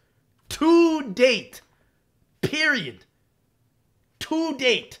date. Period. To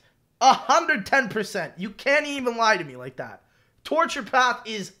date. 110%. You can't even lie to me like that. Tortured Path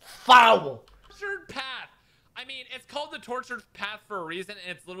is foul. Tortured Path. I mean, it's called the Tortured Path for a reason,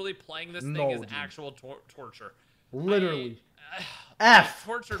 and it's literally playing this thing as actual torture. Literally. F,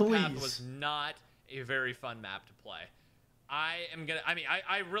 Tortured Path was not a very fun map to play. I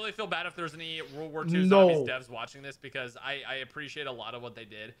really feel bad if there's any World War II zombies devs watching this, because I appreciate a lot of what they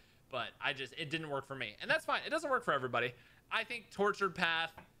did, but it didn't work for me. And that's fine. It doesn't work for everybody. I think Tortured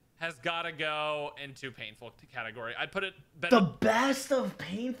Path has got to go into painful category. I'd put it better. The best of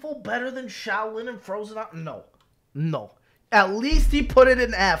painful? Better than Shaolin and Frozen Out? No. At least he put it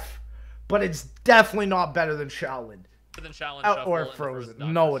in F, but it's definitely not better than Shaolin. Better than Shaolin or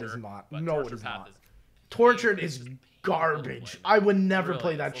Frozen. No, it is not. No, it is not. Tortured is garbage. I would never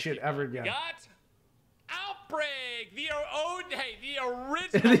play that shit ever again. Got Outbreak, the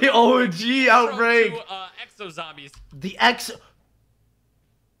original, the OG Outbreak. Exo Zombies. The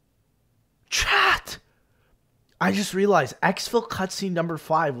Chat. I just realized Exfil cutscene number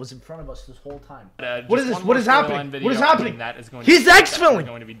 5 was in front of us this whole time. What is this? What is happening? What is happening? He's Exfilling.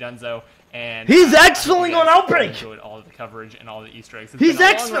 Going to be Dunzo, and he's Exfilling on Outbreak. Enjoyed all of the coverage and all the Easter eggs. He's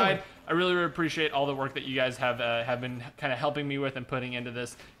Exfilling. I really appreciate all the work that you guys have been kind of helping me with and putting into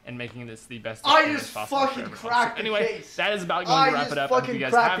this and making this the best. I just fucking cracked the case. That is about going to wrap it up. I hope you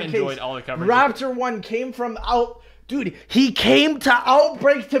guys have enjoyed all the coverage. Raptor 1 came from Dude, he came to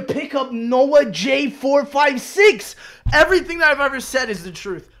Outbreak to pick up NoahJ456. Everything that I've ever said is the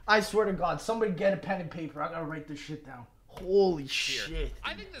truth. I swear to God. Somebody get a pen and paper. I gotta write this shit down. Holy shit.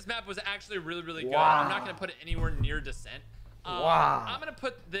 I think this map was actually really, really good. I'm not gonna put it anywhere near Descent, Wow. I'm going to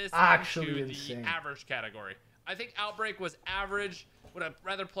put this Actually into insane. the average category. I think Outbreak was average. Would I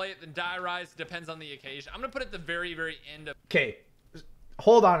rather play it than Die Rise? Depends on the occasion. I'm going to put it at the very, very end of... Okay.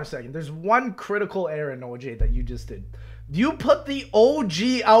 Hold on a second. There's one critical error in OJ that you just did. You put the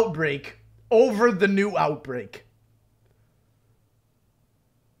OG Outbreak over the new Outbreak.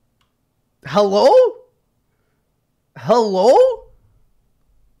 Hello? Hello?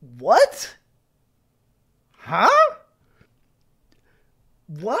 What? Huh?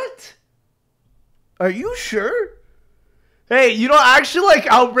 What? Are you sure? Hey, you know, I actually like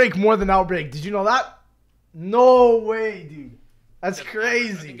Outbreak more than Outbreak. Did you know that? No way, dude. That's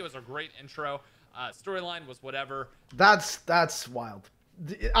crazy. I think it was a great intro. Storyline was whatever. That's wild.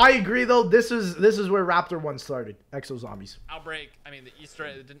 I agree though. This is where Raptor 1 started. Exo Zombies. Outbreak. I mean, the Easter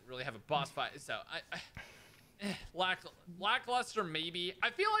egg didn't really have a boss fight, so lackluster maybe. I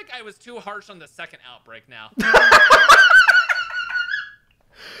feel like I was too harsh on the second Outbreak now.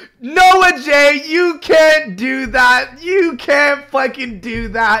 NoahJ, you can't do that. You can't fucking do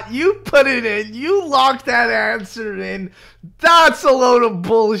that. You put it in. You locked that answer in. That's a load of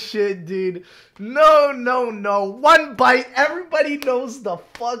bullshit, dude. No, no, no. One bite. Everybody knows the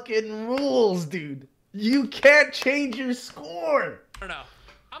fucking rules, dude. You can't change your score. I don't know.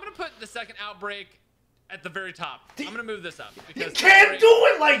 I'm going to put the second Outbreak at the very top. I'm going to move this up. Because you can't do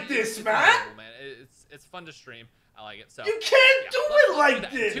it like this, man. It's fun to stream. I like it. So you can't do it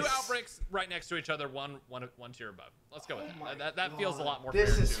like this. 2 Outbreaks right next to each other, one tier above. Let's go with that. That feels a lot more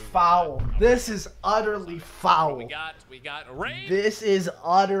This fair is to, foul. This is utterly foul. We got Rain. This is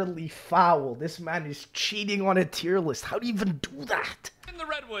utterly foul. This man is cheating on a tier list. How do you even do that? In the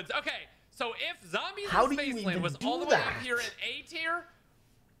Redwoods. Okay, so if Zombies How in do you Spaceland even was do all the way that? up here in A tier,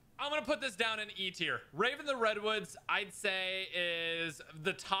 I'm gonna put this down in E tier. Raven the Redwoods, I'd say, is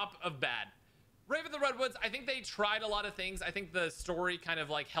the top of bad. Raven the Redwoods, I think they tried a lot of things. I think the story kind of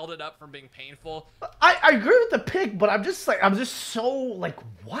like held it up from being painful. I agree with the pick, but I'm just so like,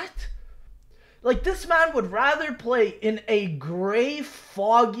 what? Like, this man would rather play in a gray,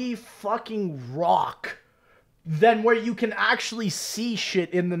 foggy fucking rock than where you can actually see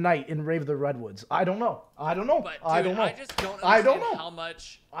shit in the night in Rave the Redwoods. I don't know. But, dude, I don't know. I just don't understand how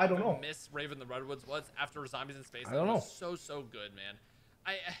much I don't know. miss Raven the Redwoods was after Zombies in Space. I don't know. It was so good, man.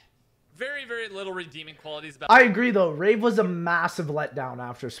 Very, very little redeeming qualities about I agree though. Rave was a massive letdown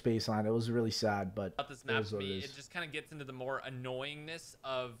after Spaceline. It was really sad, but this map to it me. is. It just kind of gets into the more annoyingness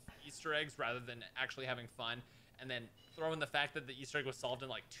of Easter eggs rather than actually having fun. And then throw in the fact that the Easter egg was solved in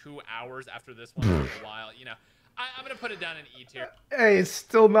like 2 hours after this one for a while. You know, I'm gonna put it down in E tier. Hey, it's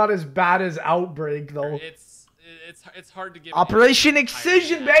still not as bad as Outbreak though. It's hard to give. Operation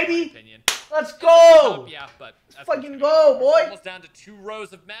Excision, baby. Opinion. Let's go. Yeah, but that's fucking go, boy. Almost down to 2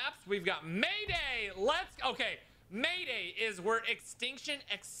 rows of maps. We've got Mayday. Okay. Mayday is where Extinction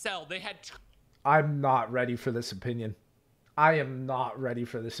excelled. They had I'm not ready for this opinion. I am not ready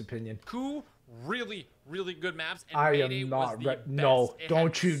for this opinion. 2 really, really good maps. And I Mayday am not was the ready. best. No, It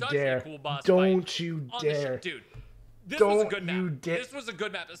don't had you such dare. a cool boss Don't fight you on the dare. ship. Dude. This Don't was a good map. you dare. This was a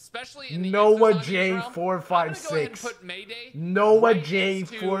good map, especially in the NoahJ456. I'm gonna go ahead and put Mayday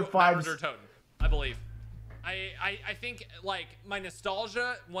NoahJ456. Totem, I believe. I think like my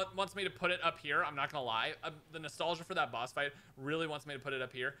nostalgia wants me to put it up here. I'm not gonna lie. The nostalgia for that boss fight really wants me to put it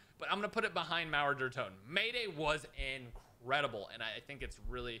up here. But I'm gonna put it behind Mauer Totem. Mayday was incredible, and I think it's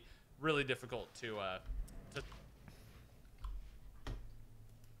really, really difficult to.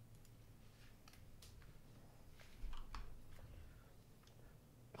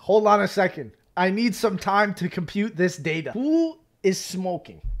 Hold on a second. I need some time to compute this data. Who is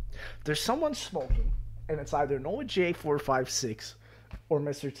smoking? There's someone smoking, and it's either NoahJ456 or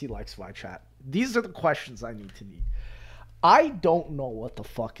Mr. T-Lex5 chat. These are the questions I need. I don't know what the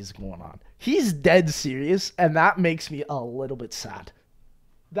fuck is going on. He's dead serious, and that makes me a little bit sad.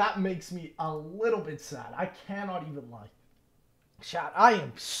 That makes me a little bit sad. I cannot even lie. Chat, I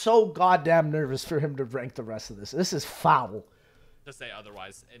am so goddamn nervous for him to rank the rest of this. This is foul. To say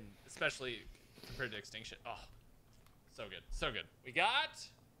otherwise, and especially compared to Extinction. Oh, so good. We got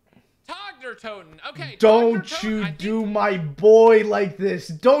Togder Toten. Okay. Don't you do my boy like this.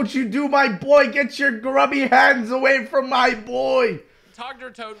 Don't you do my boy. Get your grubby hands away from my boy. Togder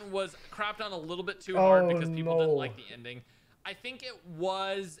Toten was crapped on a little bit too hard because people didn't like the ending. I think it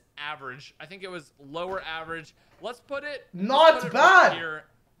was average. I think it was lower average. Let's put it bad. Right here,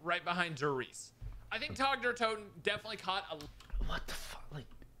 right behind Durice. I think Togder Toten definitely caught a. What the fuck? Like,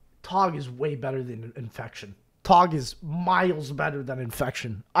 Tog is way better than Infection. Tog is miles better than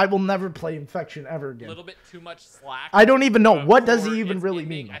Infection. I will never play Infection ever again. A little bit too much slack. I don't even know. What does he even really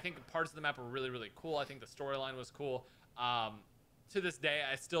mean? I think the parts of the map were really, really cool. I think the storyline was cool. To this day,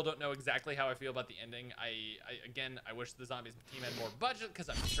 I still don't know exactly how I feel about the ending. Again, I wish the Zombies team had more budget because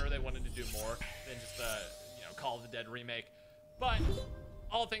I'm sure they wanted to do more than just a Call of the Dead remake. But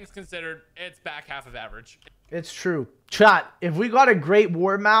all things considered, it's back half of average. It's true. Chat, if we got a great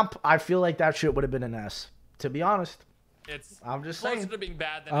war map, I feel like that shit would have been an S. To be honest. I'm just closer saying. to being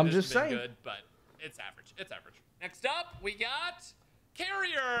bad than I'm it is just to being saying. good, but it's average. It's average. Next up, we got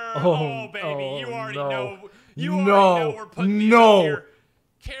Carrier. Oh, baby, you already no. know. You No. already know we're putting these up here.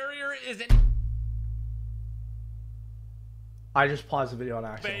 Carrier is an I just paused the video on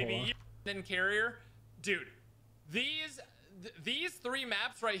accident. baby. Then Carrier, dude. These three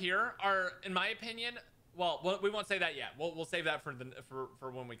maps right here are, in my opinion, well, we won't say that yet. We'll save that for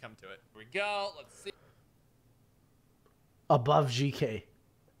when we come to it. Here we go. Let's see. Above GK.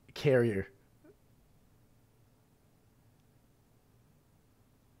 Carrier.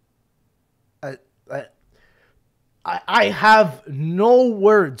 I have no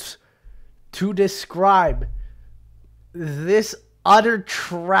words to describe this utter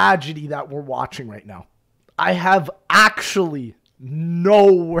tragedy that we're watching right now. I have actually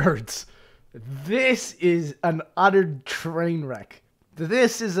no words. This is an utter train wreck.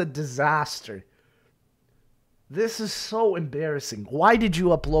 This is a disaster. This is so embarrassing. Why did you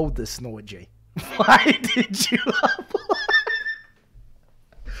upload this, NoahJ? Why did you upload?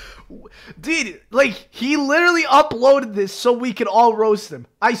 Dude, like, he literally uploaded this so we could all roast him.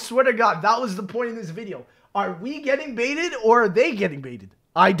 I swear to God, that was the point of this video. Are we getting baited or are they getting baited?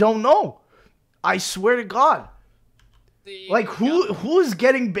 I don't know. I swear to God. Like, who's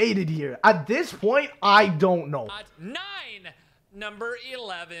getting baited here? At this point, I don't know. 9, number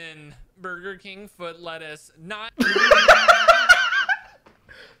 11, Burger King foot lettuce. 9.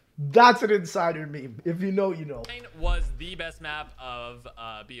 That's an insider meme. If you know, you know. 9 was the best map of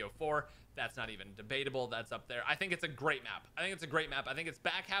BO4. That's not even debatable. That's up there. I think it's a great map. I think it's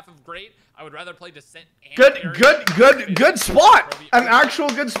back half of great. I would rather play Descent and Good spot. An actual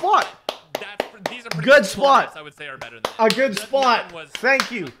good spot. These are pretty good spot. Maps I would say are better than a good spot.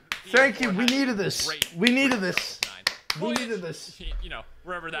 Thank you. Thank you. We needed this. We needed this. We needed this. You know,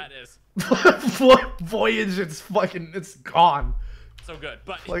 wherever that is. Voyage, it's gone. So good,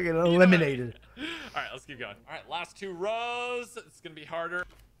 but fucking eliminated. All right, let's keep going. All right, last 2 rows. It's gonna be harder.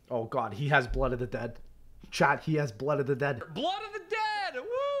 Oh God, he has Blood of the Dead. Chat, he has Blood of the Dead. Blood of the Dead.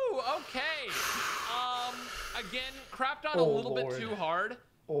 Woo. Okay. Again, crapped on a little bit too hard.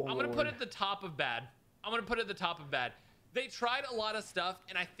 I'm gonna put it at the top of bad. They tried a lot of stuff,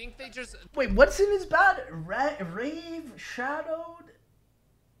 and I think they just wait. What's in his bad? Rave, shadowed,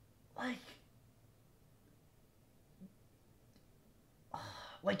 like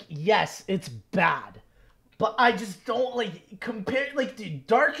yes, it's bad, but I just don't compare. Dude,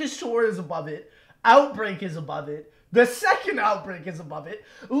 Darkest Shore is above it. Outbreak is above it. The second Outbreak is above it.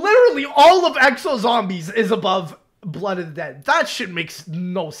 Literally all of Exo Zombies is above Blood of the Dead. That shit makes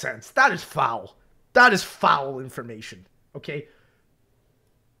no sense. That is foul. That is foul information. Okay.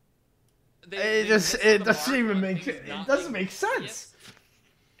 It doesn't even make it doesn't make sense.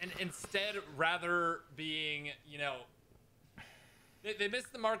 And instead, rather being, they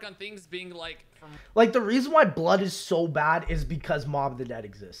missed the mark on things being the reason why Blood is so bad is because Mob of the Dead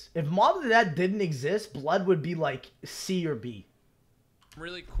exists. If Mob of the Dead didn't exist, Blood would be like C or B.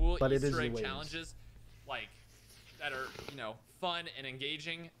 Really cool Easter egg challenges, that are fun and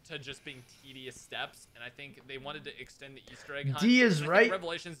engaging, to just being tedious steps. And I think they wanted to extend the Easter egg hunt. D is right.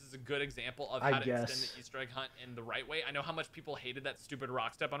 Revelations is a good example of how to extend the Easter egg hunt in the right way. I know how much people hated that stupid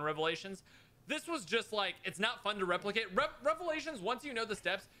rock step on Revelations. This was just it's not fun to replicate. Revelations, once you know the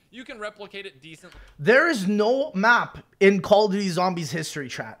steps, you can replicate it decently. There is no map in Call of Duty Zombies history,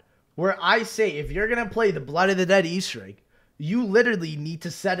 chat, where I say if you're going to play the Blood of the Dead Easter egg, you literally need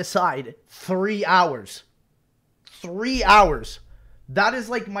to set aside 3 hours. 3 hours. That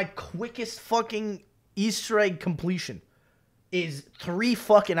is my quickest fucking Easter egg completion is 3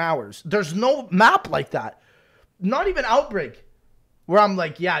 fucking hours. There's no map like that. Not even Outbreak, where I'm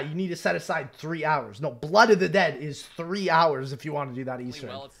yeah, you need to set aside 3 hours. No, Blood of the Dead is 3 hours if you want to do that Easter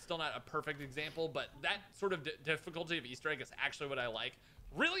egg. Well, it's still not a perfect example, but that sort of difficulty of Easter egg is actually what I like.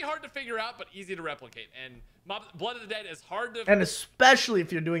 Really hard to figure out, but easy to replicate. And Blood of the Dead is hard to... And especially if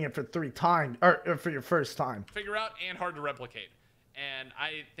you're doing it for 3 times, or for your first time. Figure out and hard to replicate. And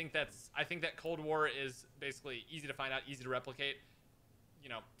I think that Cold War is basically easy to find out, easy to replicate.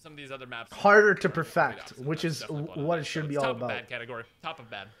 Some of these other maps... Harder to perfect, which is what it should be all about. Top of bad category. Top of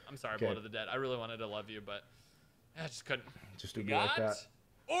bad. I'm sorry, Blood of the Dead. I really wanted to love you, but I just couldn't. Just do me like that.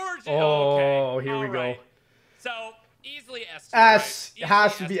 Origin. Oh, here we go. So... Easily S. S. Right?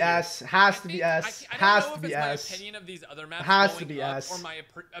 Has to be S. Has to be S. Has to be S. My opinion of these other maps has to going be up, S. or my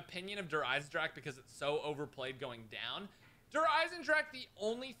opinion of Der Eisendrache because it's so overplayed going down. Der Eisendrache, the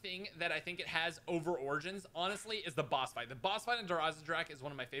only thing that I think it has over Origins, honestly, is the boss fight. The boss fight in Der Eisendrache is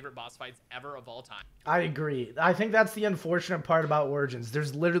one of my favorite boss fights ever of all time. I agree. I think that's the unfortunate part about Origins.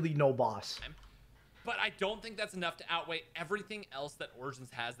 There's literally no boss. But I don't think that's enough to outweigh everything else that Origins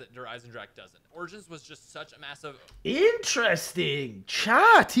has that Der Eisendrache doesn't. Origins was just such a massive... Interesting.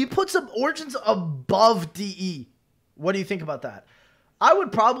 Chat. He puts up Origins above DE. What do you think about that? I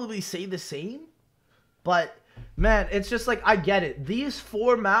would probably say the same, but... Man, it's just like, I get it. These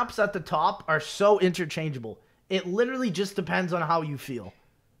 4 maps at the top are so interchangeable. It literally just depends on how you feel.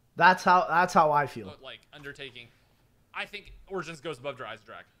 That's how I feel. Like, undertaking. I think Origins goes above Der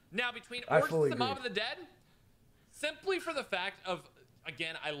Eisendrache. Now, between Origins and Mob of the Dead, simply for the fact of,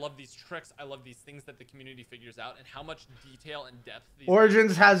 again, I love these tricks. I love these things that the community figures out and how much detail and depth these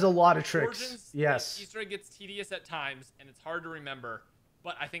Origins has a lot of tricks. Origins, yes. Easter egg gets tedious at times, and it's hard to remember.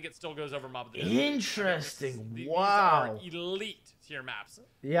 But I think it still goes over Mob of the Dead. Interesting. Wow. These are elite tier maps.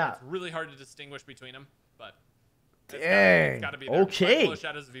 Yeah. It's really hard to distinguish between them, but dang. it's gotta be there. Okay.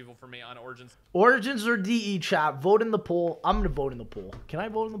 Shadows of Evil for me on Origins. Origins or DE, chat. Vote in the poll. I'm gonna vote in the poll. Can I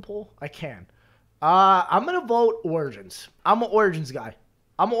vote in the poll? I can. I'm gonna vote Origins. I'm an Origins guy.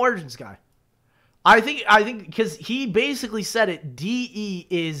 I think because he basically said it. DE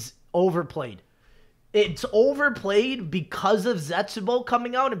is overplayed. It's overplayed because of Zetsubo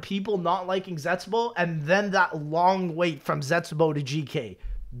coming out and people not liking Zetsubo, and then that long wait from Zetsubo to GK.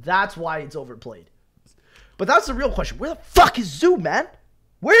 That's why it's overplayed. But that's the real question. Where the fuck is Zoo, man?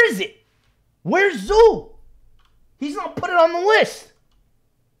 Where is it? Where's Zoo? He's not put it on the list.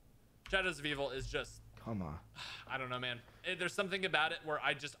 Shadows of Evil is just... Come on. I don't know, man. There's something about it where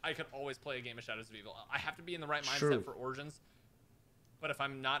I could always play a game of Shadows of Evil. I have to be in the right mindset for Origins. But if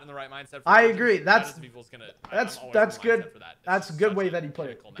I'm not in the right mindset, I agree. That's good. That's a good way that he put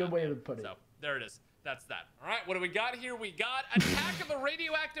it. Good way to put it. So there it is. That's that. All right. What do we got here? We got Attack of the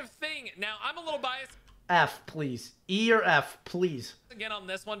Radioactive Thing. Now I'm a little biased. F, please. E or F, please. Again on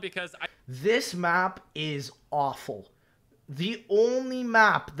this one because this map is awful. The only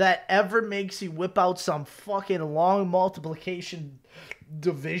map that ever makes you whip out some fucking long multiplication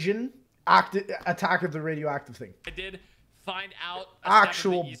division Attack of the Radioactive Thing. I did find out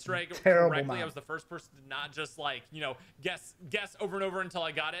actual Easter egg terrible correctly. map. I was the first person to not just like, you know, guess over and over until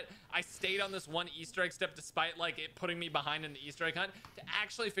I got it. I stayed on this one Easter egg step despite like it putting me behind in the Easter egg hunt to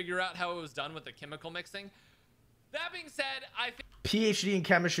actually figure out how it was done with the chemical mixing. That being said, I think PhD in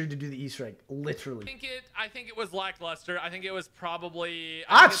chemistry to do the Easter egg, literally. I think it was lackluster. I think it was probably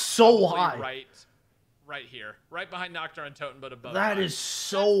that's so high. Right here, right behind Nocturne and Totem, but above. That is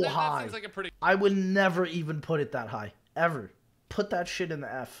so high. That seems like a pretty. I would never even put it that high. Ever. Put that shit in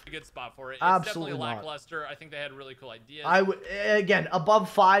the F. A good spot for it. It's absolutely definitely not. lackluster. I think they had really cool ideas. I would, again, above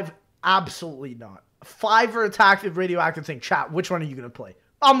 5, absolutely not. 5 for Attack of Radioactive Thing. Chat, which one are you going to play?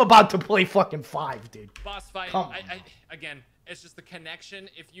 I'm about to play fucking 5, dude. Boss fight. Again, it's just the connection.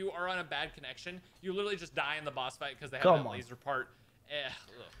 If you are on a bad connection, you literally just die in the boss fight because they have that laser part.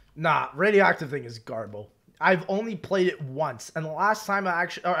 Nah, Radioactive Thing is garbo. I've only played it once, and the last time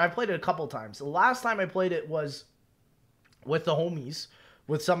I played it a couple times. The last time I played it was with the homies,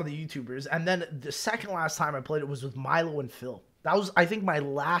 with some of the YouTubers, and then the second last time I played it was with Milo and Phil. That was, I think, my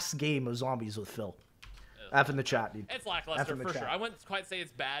last game of zombies with Phil. F in the chat, dude. It's lackluster for sure. I wouldn't quite say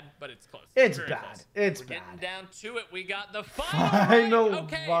it's bad, but it's close. It's bad. Close. It's bad. Getting down to it, we got the final Reich.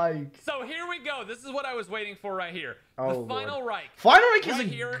 Okay, Reich. So here we go. This is what I was waiting for right here. Oh, the final Reich. Final Reich is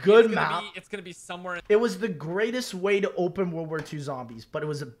a good map. It's gonna be somewhere. It was the greatest way to open World War II zombies, but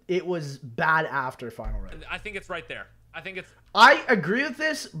it was bad after Final Reich. I think it's right there. I agree with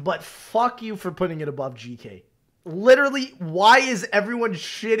this, but fuck you for putting it above GK. Literally, why is everyone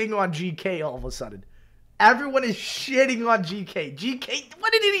shitting on GK all of a sudden? Everyone is shitting on GK. GK,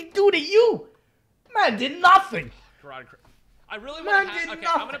 what did he do to you? Man did nothing. I really want to have... Okay,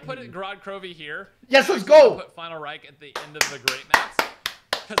 I'm going to put it Garad Crovey here. Yes, let's go. Put Final Reich at the end of the great maps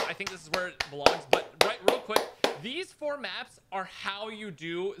because I think this is where it belongs. But real quick, these 4 maps are how you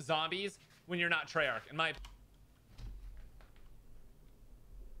do zombies when you're not Treyarch, in my opinion.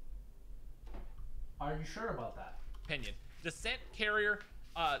 Are you sure about that? Descent, Carrier,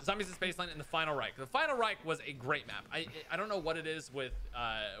 Zombies in Spaceland, and the Final Reich. The Final Reich was a great map. I don't know what it is with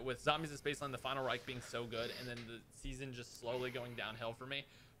Zombies in Spaceland, the Final Reich being so good, and then the season just slowly going downhill for me.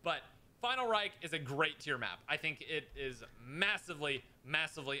 But Final Reich is a great tier map. I think it is massively,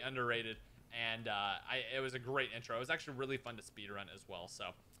 massively underrated, and it was a great intro. It was actually really fun to speedrun as well.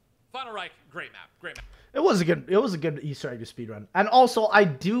 So Final Reich, great map. Great map. It was a good Easter egg to speedrun. And also, I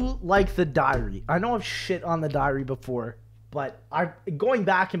do like the diary. I know I've shit on the diary before, but going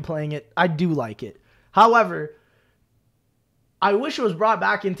back and playing it, I do like it. However, I wish it was brought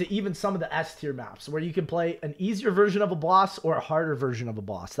back into even some of the S tier maps where you can play an easier version of a boss or a harder version of a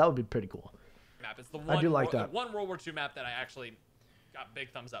boss. That would be pretty cool. Map. It's the one, I do like that. The one World War II map that I actually got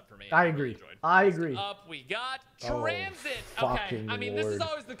big thumbs up for me. I agree. I agree. Up we got Transit. Oh, okay, I mean, this is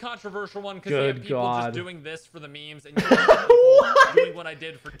always the controversial one because you Good have people God. just doing this for the memes and you have people doing what I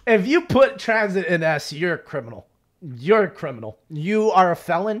did for. If you put Transit in S, you're a criminal. You're a criminal. You are a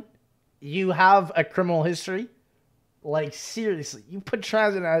felon. You have a criminal history. Like, seriously, you put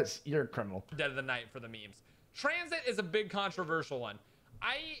Transit in S, you're a criminal. Dead of the Night for the memes. Transit is a big controversial one.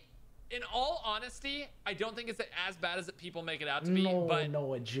 In all honesty, I don't think it's as bad as people make it out to be, but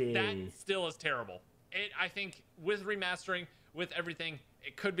NoahJ. that still is terrible. I think with remastering, with everything,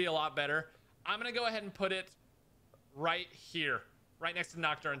 it could be a lot better. I'm going to go ahead and put it right here, right next to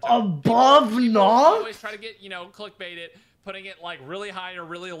Nocturne. Above Noct? Always try to get, clickbait it, putting it like really high or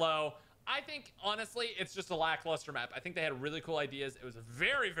really low. I think, honestly, it's just a lackluster map. I think they had really cool ideas. It was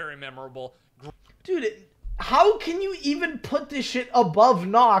very, very memorable. Dude, how can you even put this shit above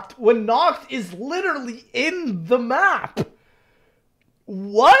Noct when Noct is literally in the map?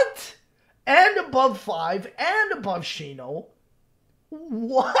 What? And above 5 and above Shino?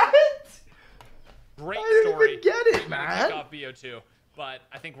 What? Great I didn't story. even get it, man. Kick off BO2, but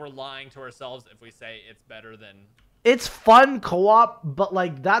I think we're lying to ourselves if we say it's better than... It's fun co-op, but,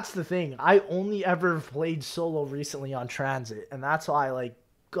 like, that's the thing. I only ever played solo recently on Transit, and that's why, like,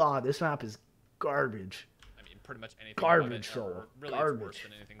 God, this map is garbage. I mean, pretty much anything Garbage above it, solo. Really Garbage. It's worse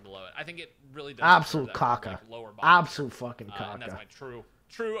than anything below it. I think it really does. Absolute caca. Like, lower bottom. Absolute fucking caca. And that's my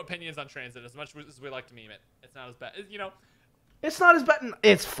true opinions on Transit. As much as we like to meme it, it's not as bad. It's not as bad.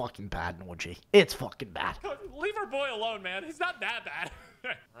 It's fucking bad, NoahJ. It's fucking bad. Leave our boy alone, man. He's not that bad.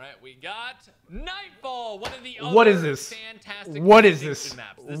 All right, we got Nightfall, one of the What is this? fantastic What is this?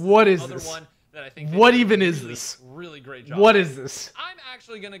 maps. What is another this? one that I think What they did even a is really, this? Really great job. What is this? I'm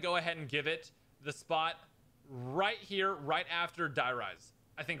actually gonna go ahead and give it the spot right here, right after Die Rise.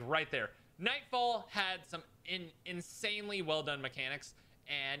 I think right there. Nightfall had some insanely well done mechanics,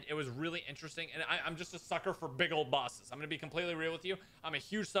 and it was really interesting. And I'm just a sucker for big old bosses. I'm gonna be completely real with you. I'm a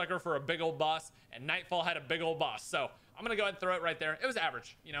huge sucker for a big old boss, and Nightfall had a big old boss. So I'm gonna go ahead and throw it right there. It was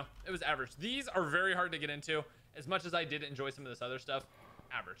average, it was average. These are very hard to get into. As much as I did enjoy some of this other stuff,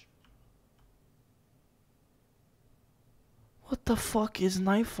 average. What the fuck is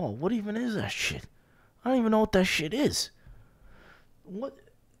Nightfall? What even is that shit? I don't even know what that shit is. What?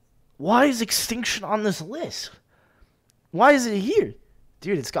 Why is Extinction on this list? Why is it here?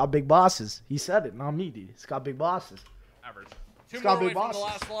 Dude, it's got big bosses. He said it, not me, dude. It's got big bosses. Average. Two It's more got away big from the bosses.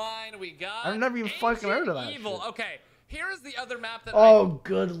 last line. We got I've never even fucking heard of that Evil. shit. Okay, here is the other map that Oh,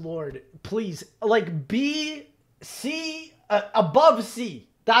 good lord. Please. Like, B, C, above C.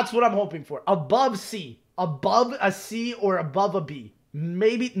 That's what I'm hoping for. Above C. Above a C or above a B.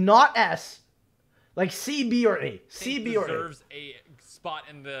 Maybe not S. Like C, B, or A. C, B, or A. deserves a spot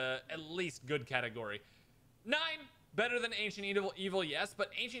in the at least good category. 9, better than Ancient Evil, yes, but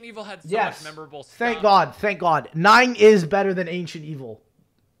Ancient Evil had so much memorable stuff. Thank God. Thank God. 9 is better than Ancient Evil.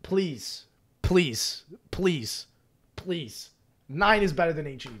 Please. Please. Please. Please. 9 is better than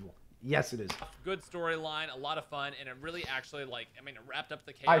Ancient Evil. Yes, it is. Good storyline, a lot of fun, and it really actually, it wrapped up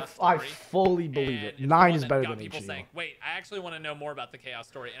the Chaos I story. fully believe And it. it's the 9 one is that better got than people Ancient saying, Evil. wait, I actually want to know more about the Chaos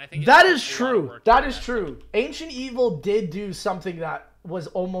story, and I think That it is took a lot of true. work That to is do true. Ancient Evil did do something that was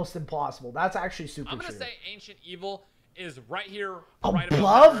almost impossible. That's actually super I'm gonna true. say Ancient Evil is right here, Above right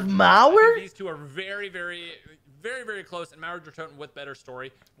above Mauer? I think these two are very, very, very, very close, and Mauer Toten with better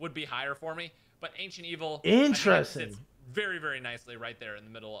story would be higher for me. But Ancient Evil, Interesting. sits very, very nicely right there in the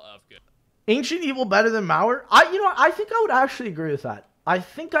middle of good. Ancient Evil better than Mauer? I think I would actually agree with that. I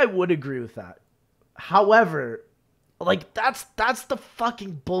think I would agree with that. However, like, that's the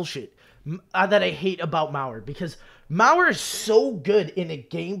fucking bullshit that I hate about Mauer, because Mauer is so good in a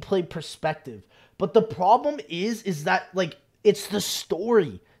gameplay perspective, but the problem is that, like, it's the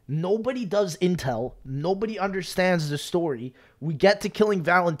story. Nobody does intel. Nobody understands the story. We get to killing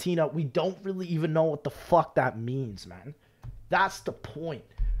Valentina. We don't really even know what the fuck that means, man. That's the point.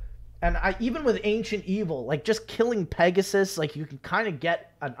 And even with Ancient Evil, like, just killing Pegasus, like, you can kind of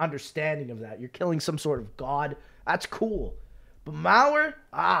get an understanding of that. You're killing some sort of god. That's cool. But Mauer,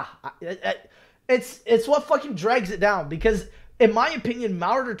 it's what fucking drags it down. Because, in my opinion,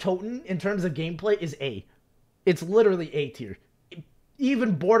 Mauer Toten, in terms of gameplay, is A. It's literally A tier.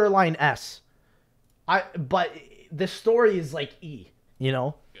 Even borderline S. But the story is, like, E, you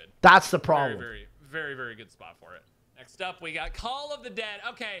know? Good. That's the problem. Very, very, very, very good spot for it. Next up, we got Call of the Dead.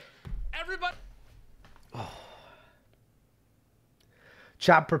 Okay, everybody.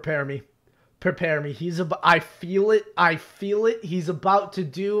 Chat, prepare me. Prepare me. He's about. I feel it. I feel it. He's about to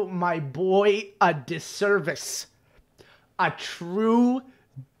do my boy a disservice. A true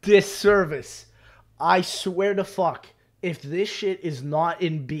disservice. I swear to fuck. If this shit is not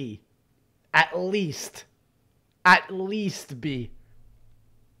in B, at least B,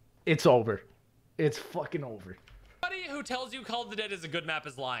 it's over. It's fucking over. Anybody who tells you Call of the Dead is a good map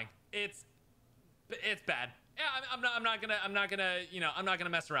is lying. It's bad. Yeah, I'm not gonna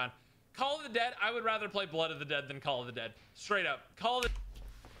mess around. Call of the Dead, I would rather play Blood of the Dead than Call of the Dead. Straight up. Call of the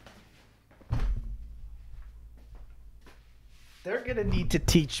They're gonna need to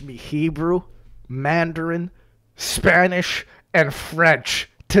teach me Hebrew, Mandarin, Spanish, and French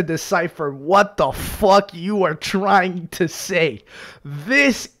to decipher what the fuck you are trying to say.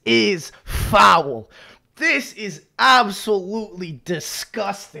 This is foul. This is absolutely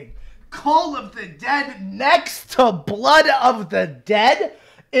disgusting. Call of the Dead next to Blood of the Dead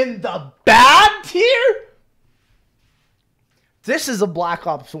in the bad tier? This is a Black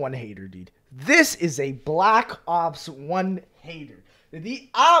Ops 1 hater, dude. This is a Black Ops 1 hater. The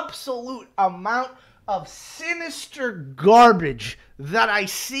absolute amount of sinister garbage that I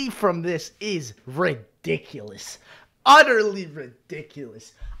see from this is ridiculous. Utterly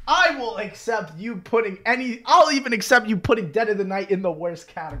ridiculous. I will accept you putting I'll even accept you putting Dead of the Night in the worst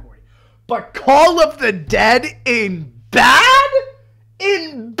category. But Call of the Dead in bad?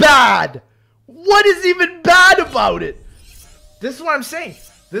 In bad. What is even bad about it? This is what I'm saying.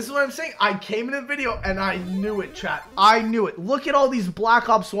 This is what I'm saying. I came in the video and I knew it, chat. I knew it. Look at all these Black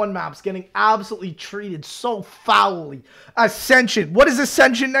Ops 1 maps getting absolutely treated so foully. Ascension. What is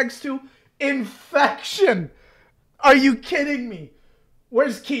Ascension next to? Infection. Are you kidding me?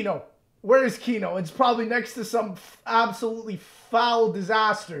 Where's Kino? Where is Kino? It's probably next to some absolutely foul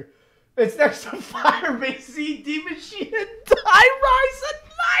disaster. It's next to Firebase, CD Machine, and Rise and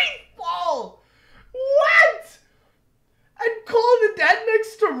Nightfall. What? And Call of the Dead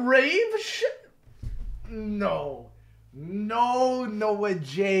next to Rave? No. No, Noah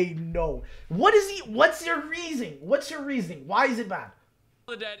J, no. What's your reasoning? What's your reasoning? Why is it bad?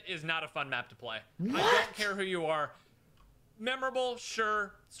 Call of the Dead is not a fun map to play. What? I don't care who you are. Memorable,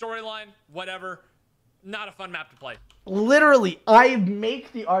 sure. Storyline, whatever. Not a fun map to play. Literally, I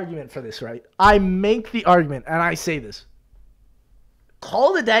make the argument for this, right? I make the argument, and I say this.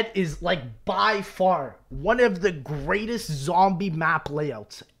 Call of the Dead is, like, by far one of the greatest zombie map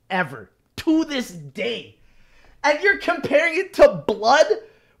layouts ever. To this day. And you're comparing it to Blood?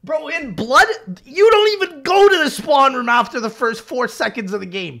 Bro, in Blood, you don't even go to the spawn room after the first 4 seconds of the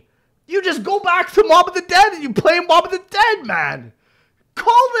game. You just go back to Mob of the Dead and you play Mob of the Dead, man.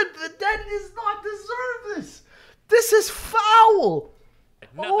 Call of the Dead does not deserve this. This is foul.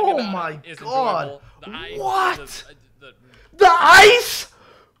 Nothing oh my god. What? The ice?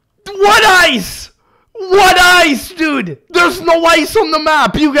 What ice? What ice, dude? There's no ice on the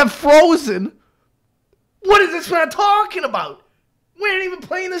map. You get frozen. What is this man talking about? We ain't even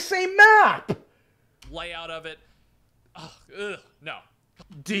playing the same map. Layout of it. Ugh, no.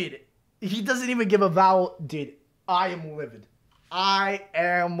 Dude, he doesn't even give a vowel. Dude, I am livid. I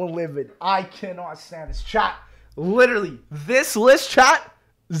am livid. I cannot stand this. Chat, literally, this list, chat,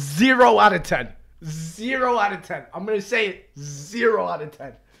 0 out of 10. 0 out of 10. I'm going to say it, 0 out of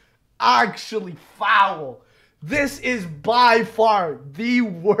 10. Actually foul. This is by far the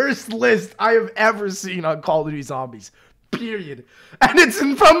worst list I have ever seen on Call of Duty Zombies. Period. And it's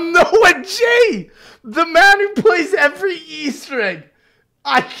from Noah J, the man who plays every Easter egg.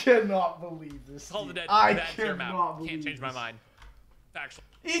 I cannot believe this. Call the Dead. I cannot believe Can't change my mind. Factual.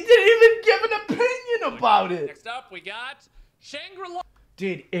 He didn't even give an opinion about it. Next up, we got Shangri-La.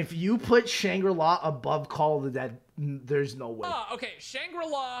 Dude, if you put Shangri-La above Call of the Dead, there's no way. Okay,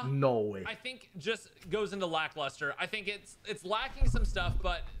 Shangri-La. No way. I think just goes into lackluster. I think it's lacking some stuff,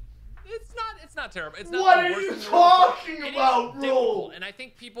 but it's not terrible. It's not. What are you talking about, bro? And I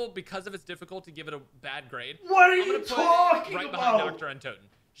think people, because of its difficulty, give it a bad grade. What are you talking right about? Behind Dr. Untoten.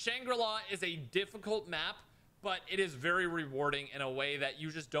 Shangri-La is a difficult map, but it is very rewarding in a way that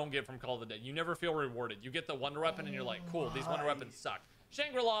you just don't get from Call of the Dead. You never feel rewarded. You get the wonder weapon and you're like, cool, these wonder weapons suck.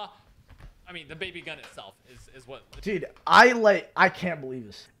 Shangri-La, I mean, the baby gun itself is what... Dude, I can't believe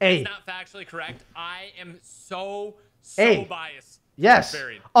this. It's not factually correct. I am so biased. Yes.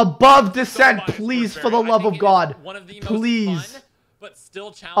 Above Descent, please, for the love of God. One of the please. Most fun, but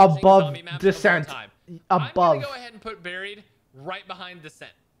still challenging zombie maps Descent. of all time. Above. I'm going to go ahead and put Buried right behind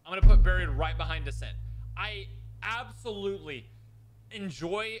Descent. I'm going to put Buried right behind Descent. I absolutely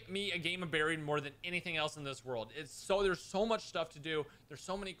enjoy me a game of Buried more than anything else in this world. There's so much stuff to do. There's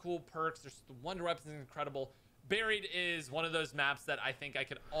so many cool perks. There's the wonder weapons is incredible. Buried is one of those maps that I think I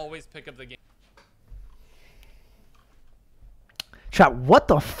could always pick up the game. Chat, what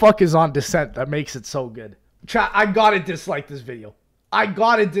the fuck is on Descent that makes it so good? Chat, I gotta dislike this video. I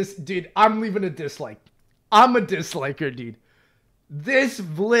gotta dude, I'm leaving a dislike. I'm a disliker, dude. This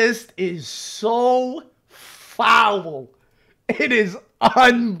list is so foul. It is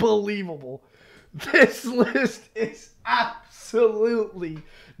unbelievable. This list is absolutely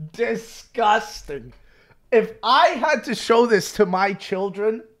disgusting. If I had to show this to my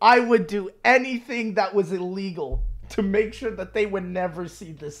children, I would do anything that was illegal to make sure that they would never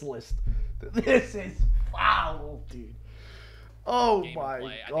see this list. This is foul, dude. Oh my gosh.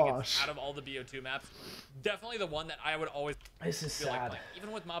 I think it's out of all the BO2 maps, definitely the one that I would always This is feel sad. like playing.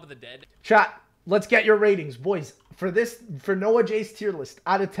 Even with Mob of the Dead. Chat, let's get your ratings, boys. For Noah J's tier list,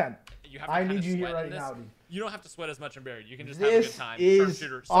 out of 10. You have to I kinda need you sweat here right in this. now, dude. You don't have to sweat as much in Buried. You can just have a good This time. is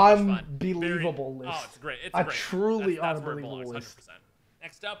Sharpshooter, so much fun. unbelievable Buried, list. Oh, it's great. It's A great. truly That's where it unbelievable belongs, list. 100%.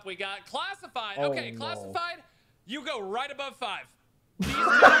 Next up, we got Classified. Oh, Okay, no. Classified, you go right above 5. These two,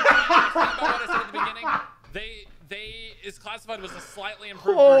 about what I said at the beginning, is Classified was a slightly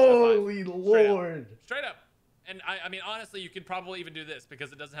improved version of 5. Holy Lord. Straight up. And I mean, honestly, you could probably even do this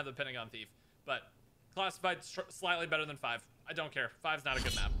because it doesn't have the Pentagon Thief. But Classified slightly better than 5. I don't care. 5's not a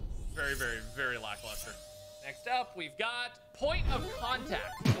good map. Very, very, very lackluster. Next up, we've got Point of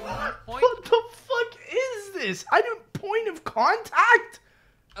Contact. What the fuck is this? I do Point of Contact?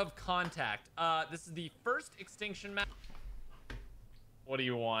 Of Contact. This is the first Extinction map. What do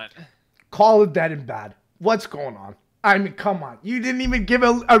you want? Call of Dead and bad. What's going on? I mean, come on. You didn't even give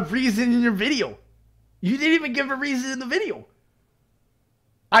a reason in your video. You didn't even give a reason in the video.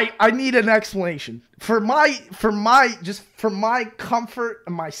 I need an explanation. For my comfort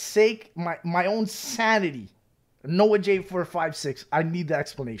and my sake, my own sanity. NoahJ456, I need the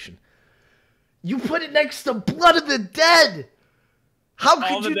explanation. You put it next to Blood of the Dead. How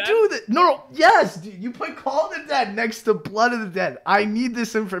could you do that? No, yes, dude. You put Call of the Dead next to Blood of the Dead. I need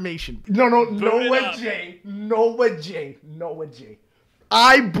this information. Noah J.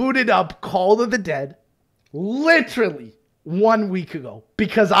 I booted up Call of the Dead literally 1 week ago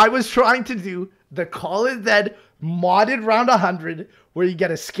because I was trying to do the Call of the Dead modded round 100 where you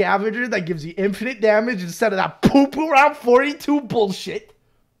get a scavenger that gives you infinite damage instead of that poo-poo round 42 bullshit.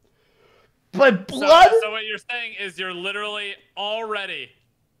 But Blood... So what you're saying is you're literally already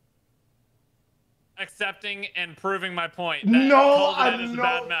accepting and proving my point. That No, Call of the Dead is a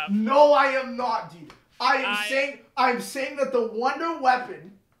bad map. No, I am not, dude. I'm saying that the Wonder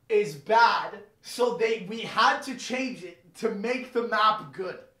Weapon is bad, so we had to change it to make the map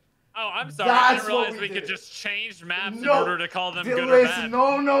good. Oh, I'm sorry. I didn't realize we could just change maps in order to call them good or bad.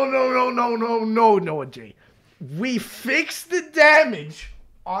 No, Noah J. We fixed the damage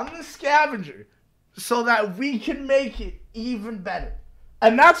on the scavenger so that we can make it even better.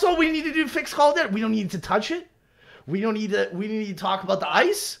 And that's all we need to do to fix Call of Duty. We don't need to touch it. We need to talk about the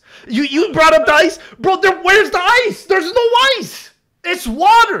ice. You brought up the ice. Bro, where's the ice? There's no ice. It's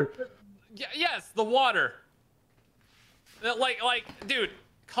water. Yes, the water. Like, dude,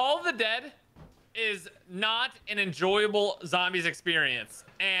 Call of the Dead is not an enjoyable zombies experience.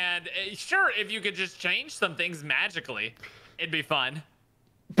 And sure, if you could just change some things magically, it'd be fun.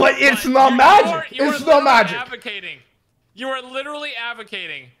 But it's not magic. It's not magic. You are literally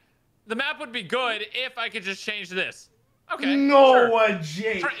advocating. The map would be good if I could just change this. Okay. Noah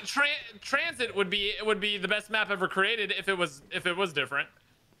J. Transit would be the best map ever created if it was different.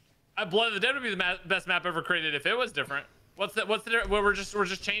 Blood of the Dead would be the best map ever created if it was different. What's the where we're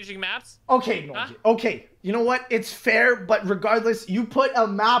just changing maps? Okay, Noah J. Okay. You know what? It's fair, but regardless, you put a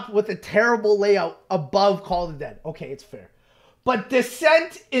map with a terrible layout above Call of the Dead. Okay, it's fair. But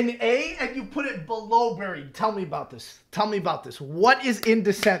Descent in A and you put it below Buried. Tell me about this. Tell me about this. What is in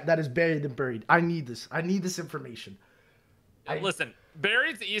Descent that is buried and buried? I need this. I need this information. Listen,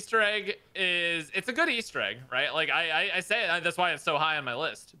 Buried's Easter egg it's a good Easter egg, right? Like I say it, that's why it's so high on my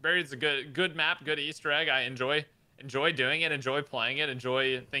list. Buried's a good map, good Easter egg. I enjoy doing it, enjoy playing it,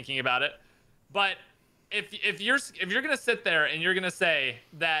 enjoy thinking about it. But if you're gonna sit there and you're gonna say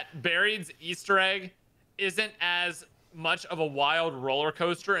that Buried's Easter egg isn't as much of a wild roller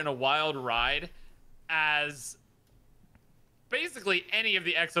coaster and a wild ride as basically any of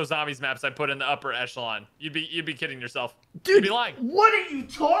the Exo Zombies maps I put in the upper echelon, you'd be kidding yourself. Dude, you'd be lying. What are you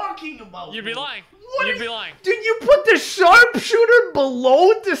talking about? You'd be lying. You'd be lying. Dude, you put the sharpshooter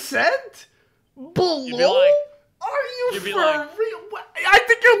below Descent? Below? You'd be lying. Are you You'd be for lying. real? I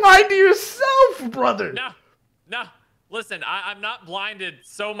think you're lying to yourself, brother. No. Listen, I'm not blinded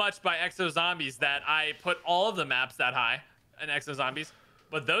so much by Exo Zombies that I put all of the maps that high in Exo Zombies,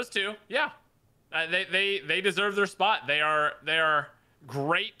 but those two, yeah, they deserve their spot. They are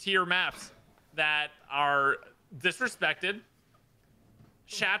great tier maps that are disrespected,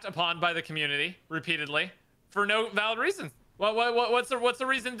 shat upon by the community repeatedly for no valid reason. What's the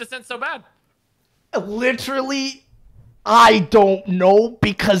reason Descent's so bad? Literally, I don't know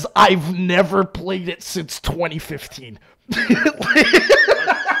because I've never played it since 2015.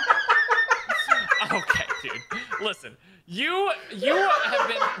 Okay, dude. Listen, you have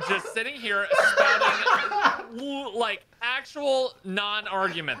been just sitting here spouting like actual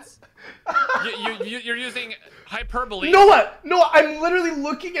non-arguments. You're using hyperbole. Noah, I'm literally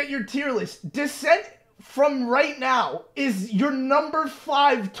looking at your tier list. Descent from right now is your number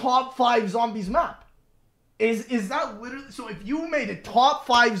 5 top 5 zombies map. Is that literally, so if you made a top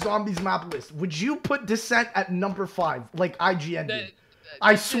 5 zombies map list, would you put Descent at number 5 like IGN did?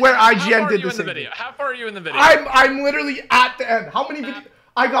 I swear IGN did the same thing. How far are you in the video? I'm literally at the end. How many videos?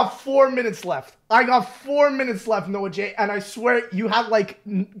 I got 4 minutes left. Noah J, and I swear you have like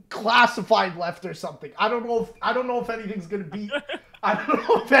classified left or something. I don't know if anything's gonna beat. I don't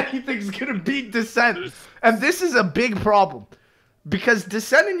know if anything's gonna beat Descent, and this is a big problem. Because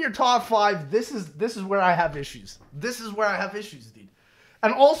Descent in your top 5, this is where I have issues. This is where I have issues, dude.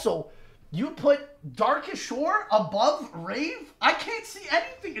 And also, you put Darkest Shore above Rave? I can't see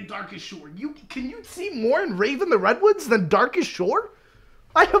anything in Darkest Shore. Can you see more in Rave in the Redwoods than Darkest Shore?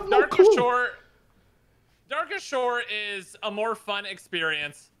 I have no clue. Darkest Shore is a more fun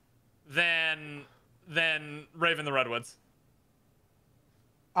experience than Rave in the Redwoods.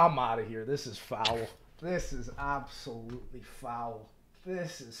 I'm out of here. This is foul. This is absolutely foul.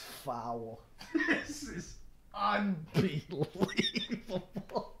 This is foul. This is unbelievable.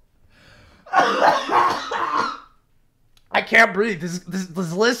 I can't breathe.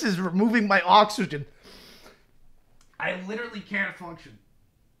 This list is removing my oxygen. I literally can't function.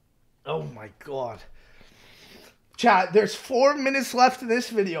 Oh my god. Chat, there's 4 minutes left in this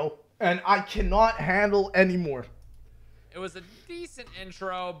video, and I cannot handle anymore. It was a decent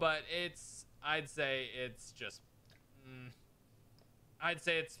intro, but I'd say it's just, I'd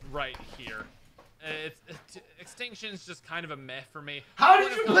say it's right here. Extinction's just kind of a meh for me. How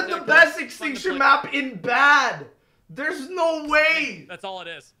did you put the best Extinction map in bad? There's no way. That's all it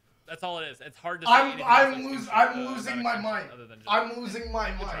is. That's all it is. It's hard to say. I'm losing my mind. I'm losing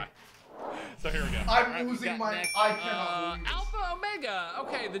my mind. So here we go. I'm losing my. I cannot believe this. Alpha Omega.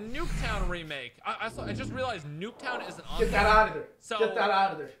 Okay, the Nuketown remake. I just realized Nuketown isn't on. Get that out of there. So get that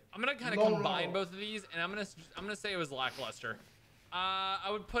out of there. I'm gonna kind of combine both of these, and I'm gonna say it was lackluster. I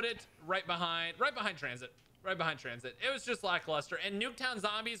would put it right behind Transit. Right behind Transit. It was just lackluster, and Nuketown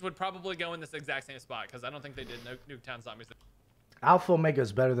Zombies would probably go in this exact same spot because I don't think they did Nuketown Zombies. Alpha Omega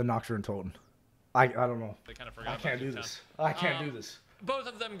is better than Nocturne Totem. I don't know. They kind of forgot. I can't do this. I can't do this. Both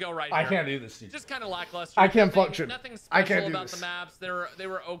of them go right here. I can't do this, dude. Just kind of lackluster. I can't function. Nothing special I can't do about this. the maps. They were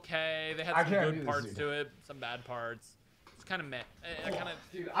okay. They had some good parts to it, some bad parts. It's kind of meh.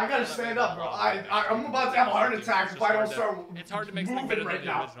 Dude, I gotta stand up, bro. I'm about to have a heart attack if I don't start moving right now. It's hard to make something better than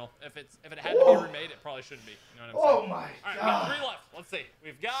the original. If it had to be remade, it probably shouldn't be. You know what I'm saying? Oh my god. god. All right, we got 3 left. Let's see.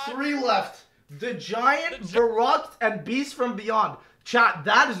 We've got 3 left. The Giant, Baruch, and Beast from Beyond. Chat,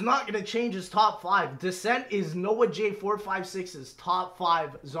 that is not going to change his top 5. Descent is NoahJ456's top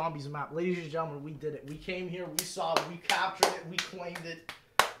 5 zombies map. Ladies and gentlemen, we did it. We came here, we saw it, we captured it, we claimed it.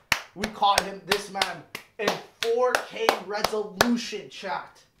 We caught him, this man, in 4K resolution,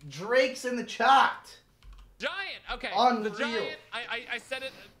 chat. Drake's in the chat. Giant. Okay. Unreal. The Giant. I said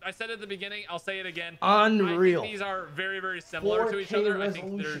it. I said it at the beginning. I'll say it again. Unreal. I think these are very, very similar to each other. I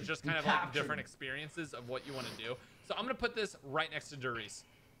think they're just kind of like captured different experiences of what you want to do. So I'm gonna put this right next to Durice.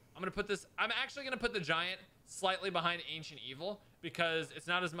 I'm actually gonna put the Giant slightly behind Ancient Evil because it's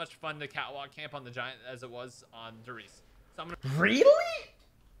not as much fun to catwalk camp on the Giant as it was on Durice. So I'm gonna. Really?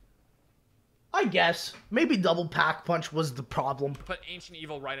 I guess. Maybe Double Pack Punch was the problem. Put Ancient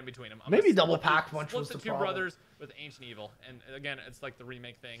Evil right in between them. Maybe Double Pack Punch was the two problem. brothers with Ancient Evil. And again, it's like the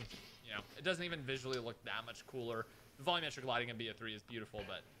remake thing. You know, it doesn't even visually look that much cooler. The volumetric lighting in BO3 is beautiful,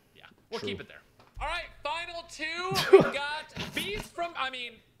 but yeah, we'll keep it there. All right, final 2. We've got Beast from,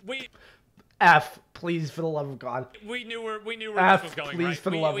 F, please, for the love of God. We knew where F, this was going, please, right?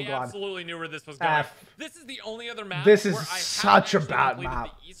 for the love of we God. absolutely knew where this was going. F. This is the only other map This is where I such a haven't bad completed map.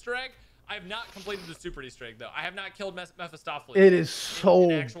 the Easter egg. I have not completed the Super Easter egg, though. I have not killed Mephistopheles. It is so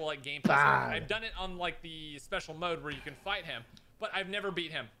in actual, like, gameplay bad. I've done it on, like, the special mode where you can fight him, but I've never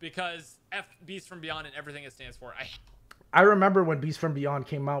beat him because F, Beast from Beyond, and everything it stands for. I remember when Beast from Beyond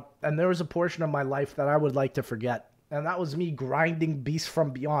came out, and there was a portion of my life that I would like to forget. And that was me grinding Beast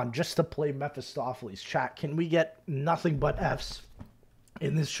from Beyond just to play Mephistopheles. Chat, can we get nothing but Fs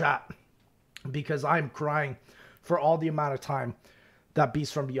in this chat? Because I'm crying for all the amount of time that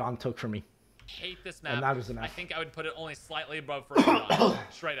Beast from Beyond took from me. Hate this map. And that is an F. I think I would put it only slightly above Frozen Dawn.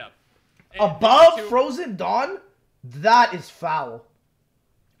 Straight up. And above Frozen Dawn? That is foul.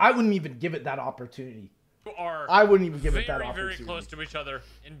 I wouldn't even give it that opportunity. I wouldn't even give it that opportunity. Very close to each other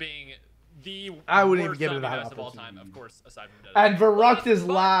in being the I wouldn't even worst give it zombie that maps of all opportunity. time, of course, aside from Dead. And Verruct is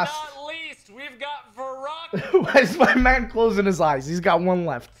But last. not least, we've got Verruct. Why is my man closing his eyes? He's got one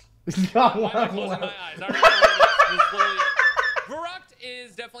left. He's got Why am I one closing left. my eyes? I already know what it is. This is literally it. Verruct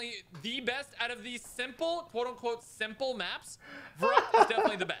is definitely the best out of these simple, quote-unquote, simple maps. Verruct is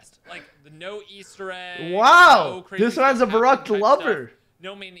definitely the best. Like, the no Easter egg. Wow, No crazy this man's a stuff Verruct type lover. stuff,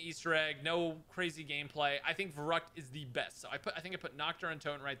 no main Easter egg, no crazy gameplay. I think Verruct is the best. So I think I put Nocturne and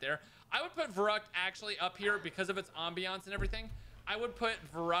Toten right there. I would put Verruct actually up here because of its ambiance and everything. I would put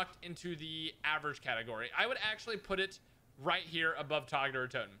Verruct into the average category. I would actually put it right here above Togder or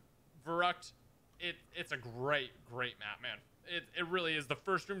Toten. Verruct, it's a great map, man. It really is. The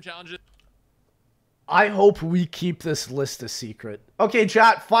first room challenges. I hope we keep this list a secret. Okay,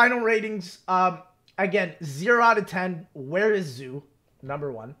 chat, final ratings. Again, 0 out of 10. Where is Zoo?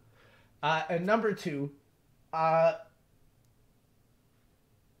 Number 1. And number 2, I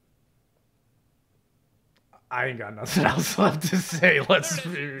ain't got nothing else left to say. Let's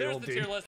be real, dude.